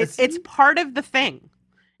agree. that's- It's part of the thing.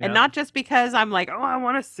 And Yeah. not just because I'm like, oh, I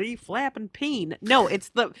want to see Flap and Peen. No,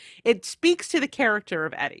 it speaks to the character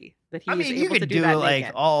of Eddie that he I was mean, you able to could do do that like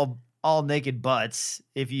naked. all naked butts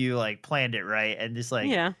if you like planned it right and just like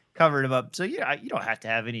Yeah. covered them up. So yeah, you don't have to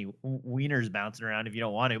have any wieners bouncing around if you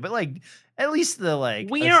don't want to. But like at least the like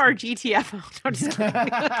Wiener or GTFO. I'm just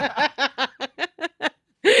kidding.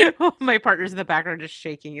 Oh, my partner's in the background just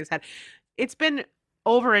shaking his head. It's been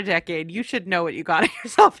over a decade. You should know what you got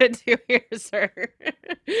yourself into here, sir.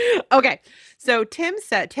 Okay. So Tim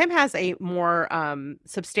has a more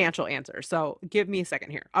substantial answer. So give me a second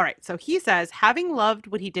here. All right. So he says, having loved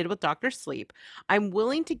what he did with Dr. Sleep, I'm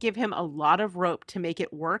willing to give him a lot of rope to make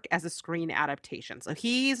it work as a screen adaptation. So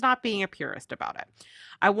he's not being a purist about it.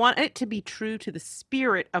 I want it to be true to the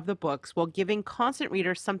spirit of the books while giving constant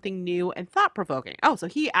readers something new and thought provoking. Oh, so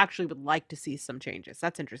he actually would like to see some changes.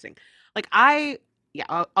 That's interesting. Like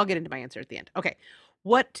I'll get into my answer at the end. Okay.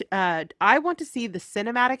 What I want to see the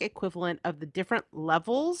cinematic equivalent of the different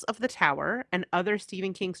levels of the tower and other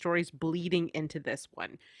Stephen King stories bleeding into this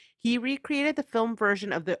one. He recreated the film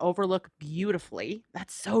version of The Overlook beautifully.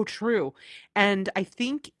 That's so true. And I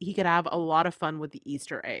think he could have a lot of fun with the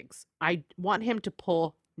Easter eggs. I want him to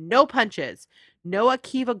pull no punches. No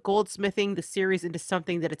Akiva goldsmithing the series into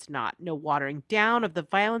something that it's not. No watering down of the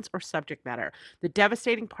violence or subject matter. The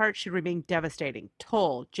devastating part should remain devastating.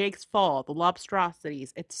 Toll, Jake's fall, the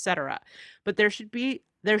lobstrosities, etc. But there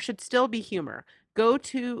should still be humor. Go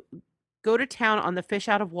to town on the fish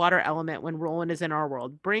out of water element when Roland is in our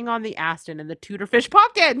world. Bring on the Aston and the Tudor fish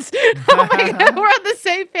popkins. Oh my God, we're on the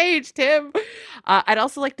same page, Tim. I'd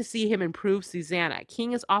also like to see him improve Susanna.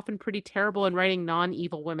 King is often pretty terrible in writing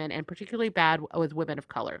non-evil women and particularly bad with women of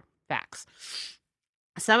color. Facts.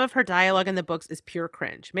 Some of her dialogue in the books is pure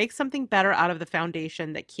cringe. Make something better out of the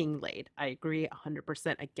foundation that King laid. I agree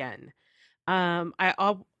 100% again. I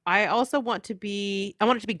also I want it to be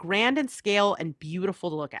grand in scale and beautiful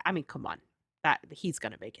to look at. I mean, come on. That he's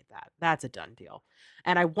going to make it that. That's a done deal.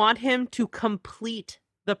 And I want him to complete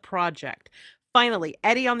the project. Finally,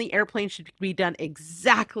 Eddie on the airplane should be done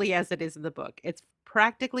exactly as it is in the book. It's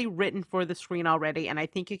practically written for the screen already, and I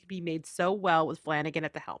think it could be made so well with Flanagan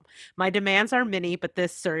at the helm. My demands are many, but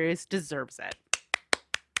this series deserves it.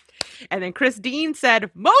 And then Chris Dean said,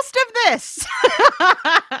 most of this,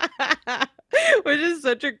 which is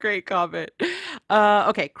such a great comment.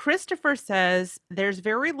 Okay, Christopher says, there's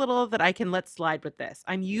very little that I can let slide with this.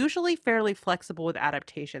 I'm usually fairly flexible with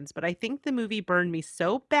adaptations, but I think the movie burned me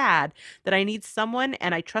so bad that I need someone,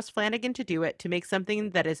 and I trust Flanagan to do it, to make something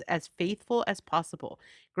that is as faithful as possible.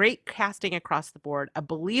 Great casting across the board, a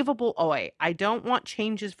believable Oi. I don't want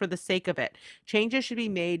changes for the sake of it. Changes should be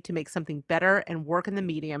made to make something better and work in the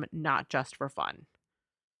medium, not just for fun.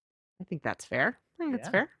 I think that's fair. I think that's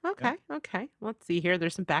Yeah. fair. Okay, okay. Let's see here.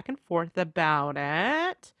 There's some back and forth about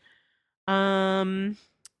it. Um,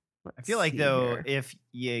 I feel let's like see though, here. if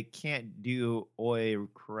you can't do oi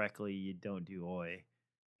correctly, you don't do oi.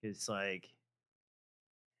 It's like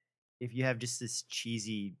if you have just this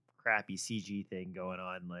cheesy, crappy CG thing going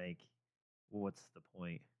on, like, what's the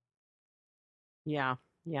point? Yeah,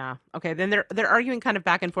 yeah. Okay, then they're arguing kind of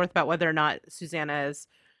back and forth about whether or not Susanna's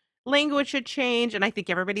language should change, and I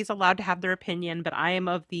think everybody's allowed to have their opinion, but I am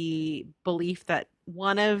of the belief that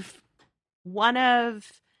one of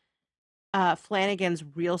Flanagan's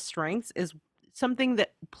real strengths is something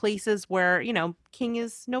that places where, King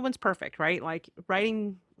is no one's perfect, right? Like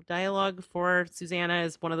writing dialogue for Susanna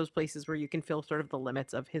is one of those places where you can feel sort of the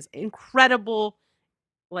limits of his incredible,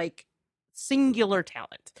 like, singular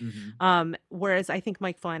talent. Mm-hmm. Whereas I think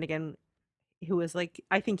Mike Flanagan, who is like,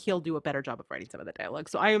 I think he'll do a better job of writing some of the dialogue.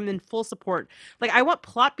 So I am in full support. Like, I want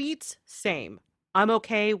plot beats, same. I'm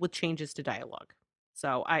okay with changes to dialogue.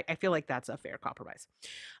 So I feel like that's a fair compromise.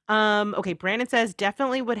 Okay, Brandon says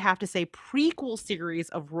definitely would have to say prequel series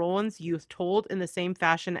of Roland's youth told in the same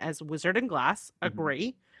fashion as Wizard and Glass. Mm-hmm.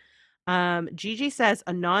 Agree. Gigi says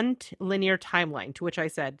a non-linear timeline, to which I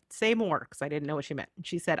said, say more, because I didn't know what she meant.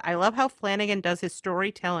 She said, I love how Flanagan does his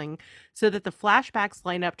storytelling so that the flashbacks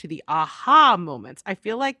line up to the aha moments. I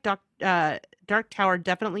feel like Dark Tower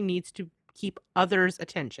definitely needs to keep others'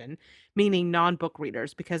 attention, meaning non-book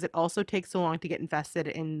readers, because it also takes so long to get invested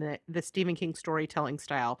in the Stephen King storytelling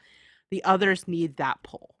style. The others need that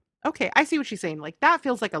pull. Okay, I see what she's saying. Like, that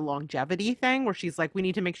feels like a longevity thing where she's like, we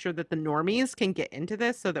need to make sure that the normies can get into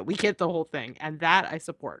this so that we get the whole thing. And that I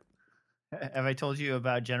support. Have I told you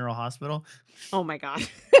about General Hospital? Oh my God.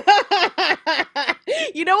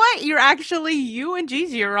 You know what? You and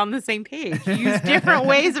Gigi are on the same page. You use different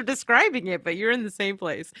ways of describing it, but you're in the same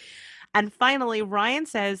place. And finally, Ryan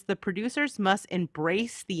says the producers must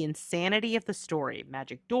embrace the insanity of the story.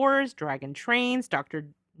 Magic doors, dragon trains,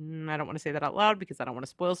 I don't want to say that out loud because I don't want to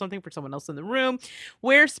spoil something for someone else in the room.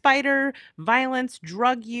 Were spider, violence,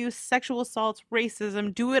 drug use, sexual assaults,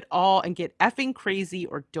 racism, do it all and get effing crazy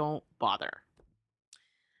or don't bother.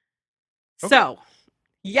 Okay. So,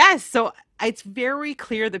 yes, so it's very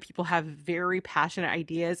clear that people have very passionate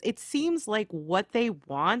ideas. It seems like what they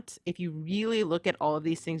want, if you really look at all of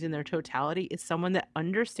these things in their totality, is someone that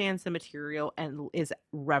understands the material and is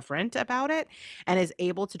reverent about it and is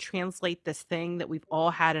able to translate this thing that we've all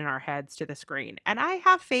had in our heads to the screen. And I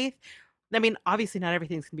have faith. I mean, obviously, not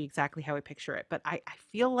everything's going to be exactly how we picture it, but I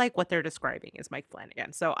feel like what they're describing is Mike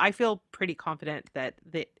Flanagan. So I feel pretty confident that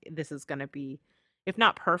this is going to be, if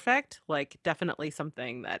not perfect, like definitely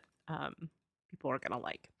something that people are gonna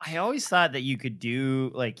like. I always thought that you could do,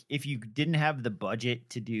 like, if you didn't have the budget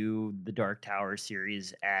to do the Dark Tower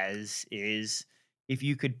series as is, if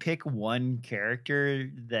you could pick one character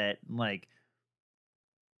that, like,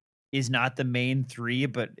 is not the main three,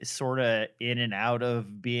 but sort of in and out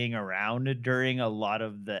of being around during a lot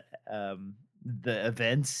of the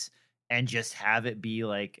events, and just have it be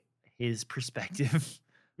like his perspective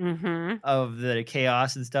Mm-hmm. of the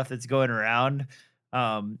chaos and stuff that's going around.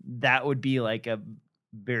 That would be like a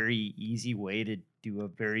very easy way to do a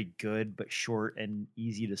very good but short and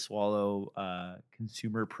easy to swallow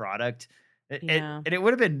consumer product. Yeah. And it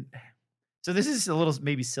would have been, so this is a little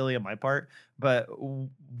maybe silly on my part, but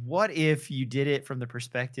what if you did it from the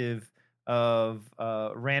perspective of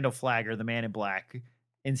Randall Flagger, the Man in Black,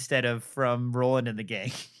 instead of from Roland and the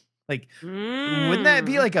gang? Like, wouldn't that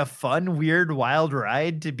be Mm. like a fun, weird, wild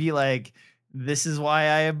ride to be like, this is why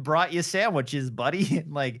I brought you sandwiches, buddy.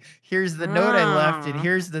 And like, here's the note I left, and Ah.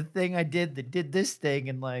 here's the thing I did that did this thing.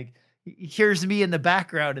 And like, here's me in the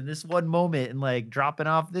background in this one moment and like dropping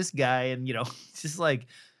off this guy, and it's just like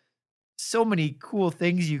so many cool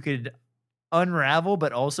things you could unravel,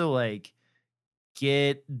 but also like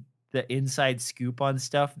get the inside scoop on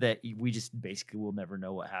stuff that we just basically will never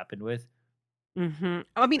know what happened with.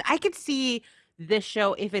 I mean, I could see this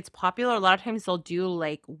show if it's popular. A lot of times they'll do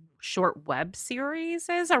like short web series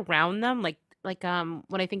around them,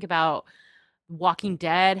 when I think about Walking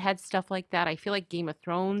Dead had stuff like that. I feel like Game of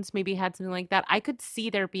Thrones maybe had something like that. I could see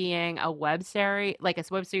there being a web series, like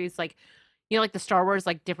like the Star Wars,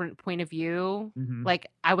 like different point of view. Mhm. Like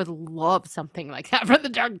I would love something like that for the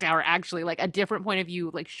Dark Tower. Actually, like a different point of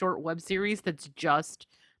view, like short web series that's just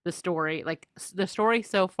the story, like the story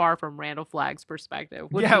so far from Randall Flagg's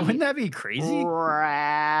perspective would Yeah, be wouldn't that be crazy?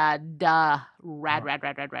 rad,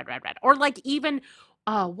 rad. Or like even,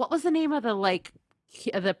 what was the name of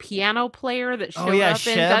the piano player that Oh showed yeah, up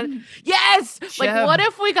in Sheb. Yes! Like, what Sheb.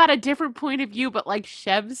 if we got a different point of view, but like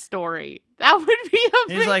Shev's story? That would be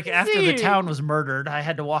He's like, after the town amazing. was murdered, I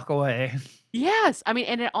had to walk away. Yes. I mean,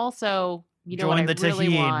 and it also, what I Join the really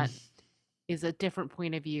Taheen. want is a different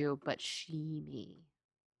point of view, but Sheeny.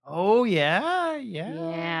 Oh yeah, yeah.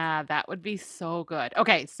 Yeah, that would be so good.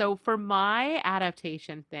 Okay, so for my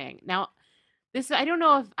adaptation thing, now I don't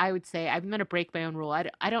know if I would say I'm going to break my own rule.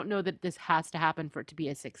 I don't know that this has to happen for it to be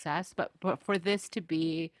a success, but for this to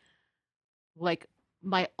be like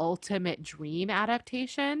my ultimate dream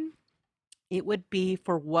adaptation, it would be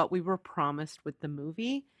for what we were promised with the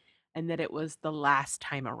movie, and that it was the last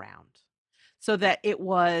time around. So that it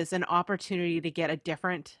was an opportunity to get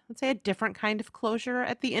let's say a different kind of closure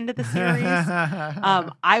at the end of the series.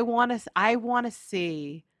 I want to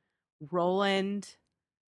see Roland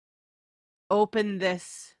open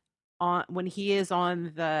this on when he is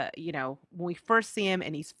on when we first see him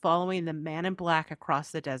and he's following the man in black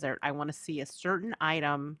across the desert. I want to see a certain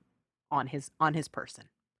item on his person.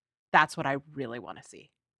 That's what I really want to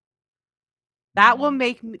see. That will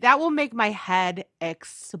make my head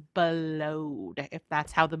explode if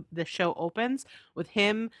that's how the show opens, with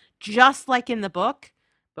him just like in the book,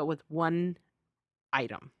 but with one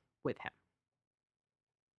item with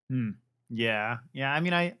him. Yeah. Yeah. I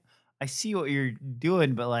mean, I see what you're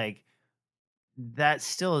doing, but like that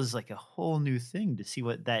still is like a whole new thing to see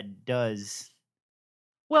what that does.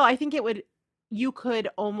 Well, I think you could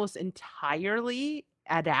almost entirely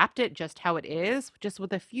adapt it just how it is, just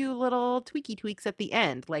with a few little tweaks at the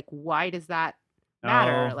end. Like, why does that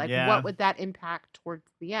matter? Oh, Like, what yeah. would that impact towards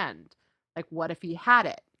the end? Like, what if he had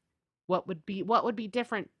it? What would be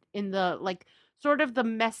different in the like sort of the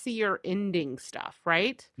messier ending stuff,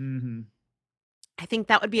 right? Mhm. I think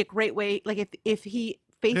that would be a great way. Like, if he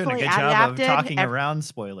Doing a faithfully good job of adapted talking around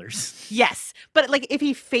spoilers. Yes, but, like, if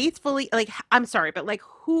he faithfully I'm sorry, but, like,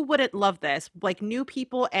 who wouldn't love this? Like, new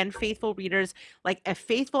people and faithful readers, like, a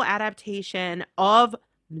faithful adaptation of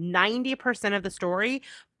 90% of the story,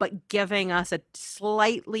 but giving us a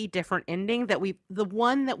slightly different ending the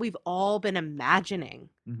one that we've all been imagining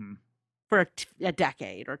Mhm. for a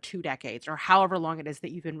decade or 2 decades or however long it is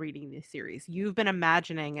that you've been reading this series. You've been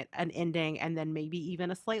imagining an ending and then maybe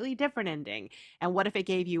even a slightly different ending. And what if it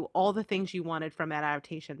gave you all the things you wanted from that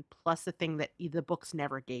adaptation plus the thing that the books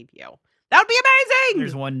never gave you? That would be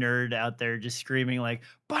There's amazing. one nerd out there just screaming like,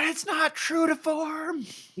 "But it's not true to form."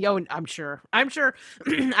 Yo, I'm sure. I'm sure.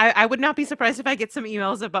 I would not be surprised if I get some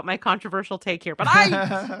emails about my controversial take here. But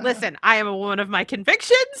listen, I am a woman of my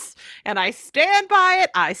convictions and I stand by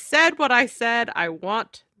it. I said what I said. I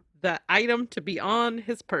want the item to be on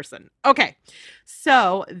his person. Okay.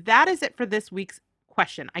 So that is it for this week's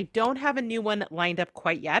question. I don't have a new one lined up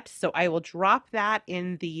quite yet. So I will drop that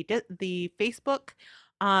in the Facebook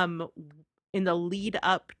in the lead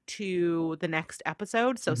up to the next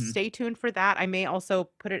episode. So Mhm. stay tuned for that. I may also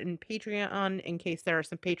put it in Patreon in case there are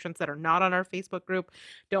some patrons that are not on our Facebook group.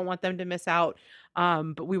 Don't want them to miss out.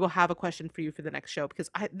 But we will have a question for you for the next show because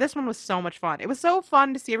this one was so much fun. It was so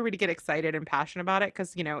fun to see everybody get excited and passionate about it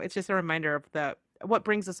because, it's just a reminder of what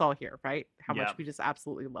brings us all here, right? How much Yep. we just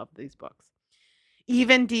absolutely love these books.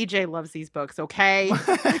 Even DJ loves these books, okay?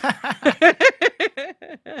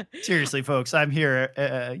 Seriously, folks, I'm here,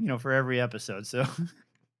 for every episode, so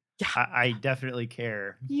Yeah. I definitely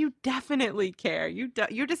care. You definitely care.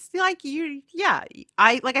 You're just like yeah.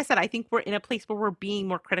 Like I said, I think we're in a place where we're being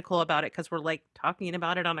more critical about it because we're like talking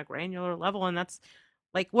about it on a granular level, and that's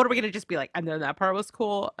like, what are we gonna just be like? And then that part was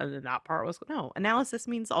cool, and then that part was no. Analysis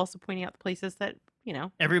means also pointing out the places that maybe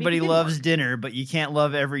Everybody didn't loves work. dinner, but you can't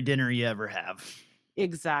love every dinner you ever have.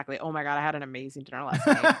 Exactly. Oh my god, I had an amazing dinner last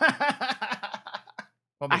night.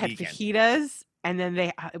 Well, I maybe had you can. fajitas, and then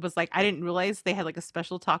it was like I didn't realize they had like a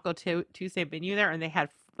special Taco Tuesday menu there, and they had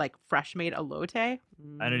like fresh made elote. I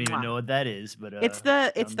don't even know what that is, but It's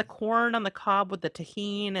the corn on the cob with the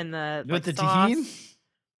tahini and the with the sauce. tahini.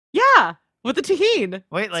 Yeah, with the tahini.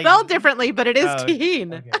 Wait, like spelled differently, but it is Oh,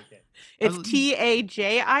 tahini. Okay. It's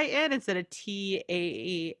TAJIN instead of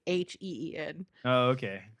TAHEEN. Oh,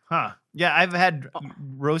 okay. Huh. Yeah, I've had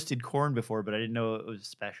roasted corn before, but I didn't know it was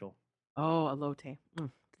special. Oh, elote.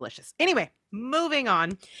 Delicious. Anyway, moving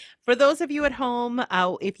on. For those of you at home,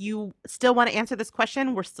 if you still want to answer this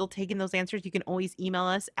question, we're still taking those answers. You can always email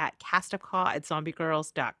us at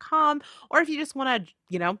castofcaw@zombiegirls.com. Or if you just want to,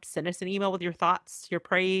 send us an email with your thoughts, your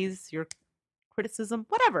praise, your criticism,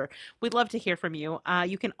 whatever. We'd love to hear from you.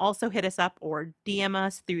 You can also hit us up or DM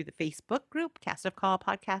us through the Facebook group, Cast of Caw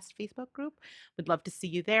Podcast Facebook group. We'd love to see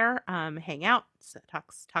you there. Hang out,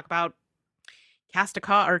 talk about Cast a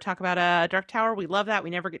Caw or talk about Dark Tower. We love that. We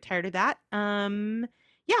never get tired of that.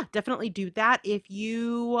 Yeah, definitely do that. If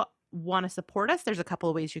you want to support us, there's a couple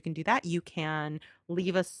of ways you can do that. You can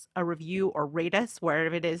leave us a review or rate us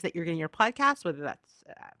wherever it is that you're getting your podcast, whether that's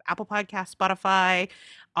Apple Podcasts, Spotify,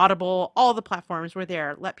 Audible, all the platforms. We're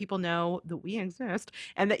there. Let people know that we exist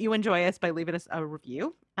and that you enjoy us by leaving us a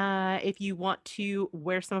review. If you want to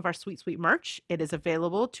wear some of our sweet, sweet merch, it is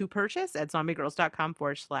available to purchase at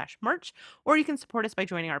zombiegirls.com/merch, or you can support us by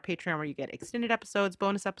joining our Patreon, where you get extended episodes,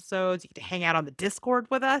 bonus episodes. You get to hang out on the Discord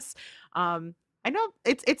with us. I know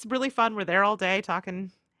it's really fun. We're there all day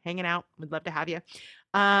talking, hanging out. We'd love to have you.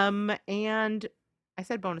 And I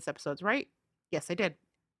said bonus episodes, right? Yes, I did.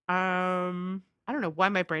 I don't know why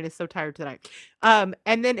my brain is so tired tonight. And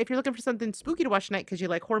then if you're looking for something spooky to watch tonight because you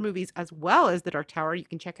like horror movies as well as The Dark Tower, you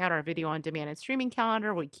can check out our video on demand and streaming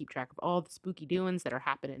calendar. We keep track of all the spooky doings that are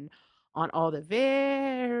happening on all the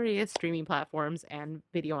various streaming platforms and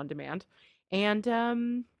video on demand.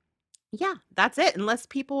 And yeah, that's it. Unless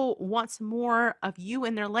people want some more of you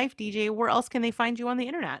in their life, DJ, where else can they find you on the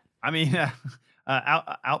internet? I mean,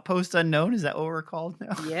 Outpost Unknown, is that what we're called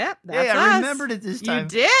now? Yep, that's I us. remembered it this time.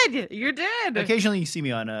 You did. Occasionally you see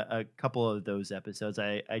me on a couple of those episodes.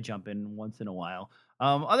 I jump in once in a while.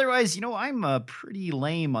 Otherwise, I'm pretty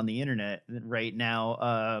lame on the internet right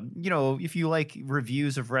now. If you like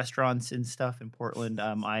reviews of restaurants and stuff in Portland,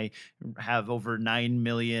 I have over 9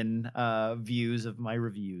 million views of my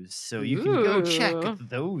reviews. So you can go check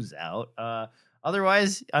those out.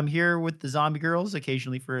 Otherwise, I'm here with the Zombie Girls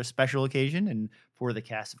occasionally for a special occasion and for the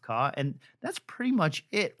Cast of Caw. And that's pretty much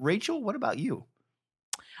it. Rachel, what about you?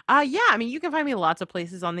 Yeah, I mean, you can find me lots of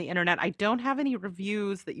places on the internet. I don't have any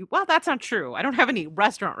reviews well, that's not true. I don't have any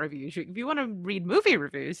restaurant reviews. If you want to read movie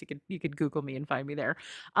reviews, you could Google me and find me there.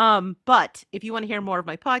 But if you want to hear more of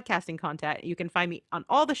my podcasting content, you can find me on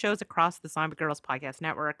all the shows across the Zombie Girls podcast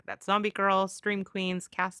network. That's Zombie Girls, Stream Queens,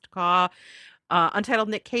 Cast of Caw, Untitled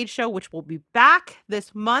Nick Cage Show, which will be back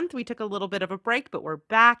this month. We took a little bit of a break, but we're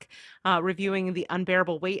back reviewing The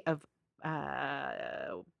Unbearable Weight of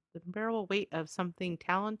Something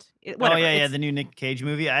Talent. The new Nick Cage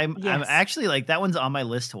movie. I'm actually like, that one's on my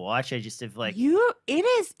list to watch. I just have like you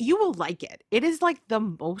will like it. It is like the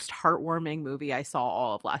most heartwarming movie I saw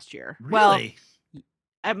all of last year. Really?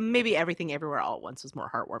 Well, maybe Everything Everywhere All at Once was more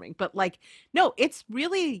heartwarming, but like, no, it's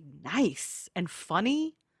really nice and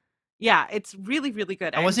funny. Yeah, it's really, really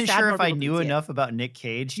good. I wasn't sure if I knew enough about Nick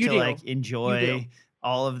Cage to like enjoy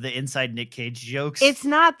all of the inside Nick Cage jokes. It's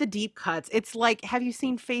not the deep cuts. It's like, have you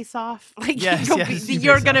seen Face Off? Like, yes,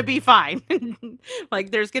 you're gonna be fine. Like,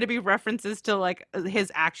 there's gonna be references to like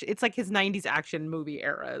his action. It's like his 90s action movie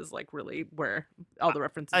era is like really where all the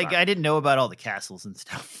references are. I didn't know about all the castles and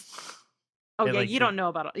stuff. Oh yeah, you don't know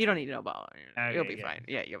about it. You don't need to know about it. Okay, you'll be fine.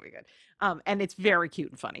 Yeah, you'll be good. And it's very cute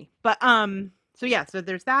and funny. But so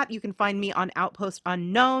there's that. You can find me on Outpost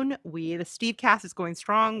Unknown. The Steve cast is going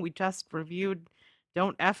strong. We just reviewed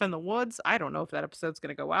Don't F in the Woods. I don't know if that episode's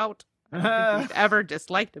gonna go out. I don't think we've ever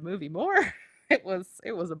disliked a movie more. It was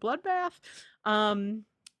a bloodbath. And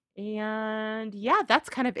yeah, that's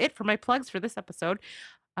kind of it for my plugs for this episode.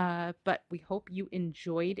 But we hope you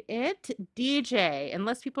enjoyed it. DJ,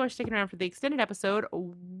 unless people are sticking around for the extended episode,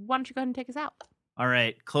 why don't you go ahead and take us out? All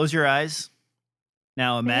right, close your eyes.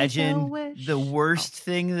 Now imagine the worst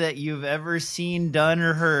thing that you've ever seen, done,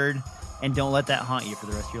 or heard, and don't let that haunt you for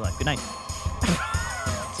the rest of your life. Good night.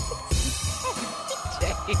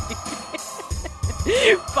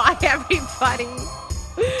 Bye, everybody.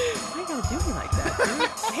 Why you gotta do me like that, dude?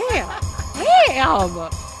 Damn.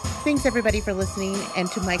 Thanks, everybody, for listening, and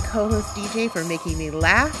to my co-host DJ for making me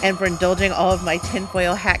laugh and for indulging all of my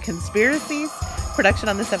tinfoil hat conspiracies. Production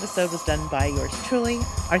on this episode was done by yours truly.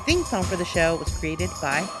 Our theme song for the show was created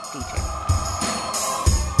by DJ.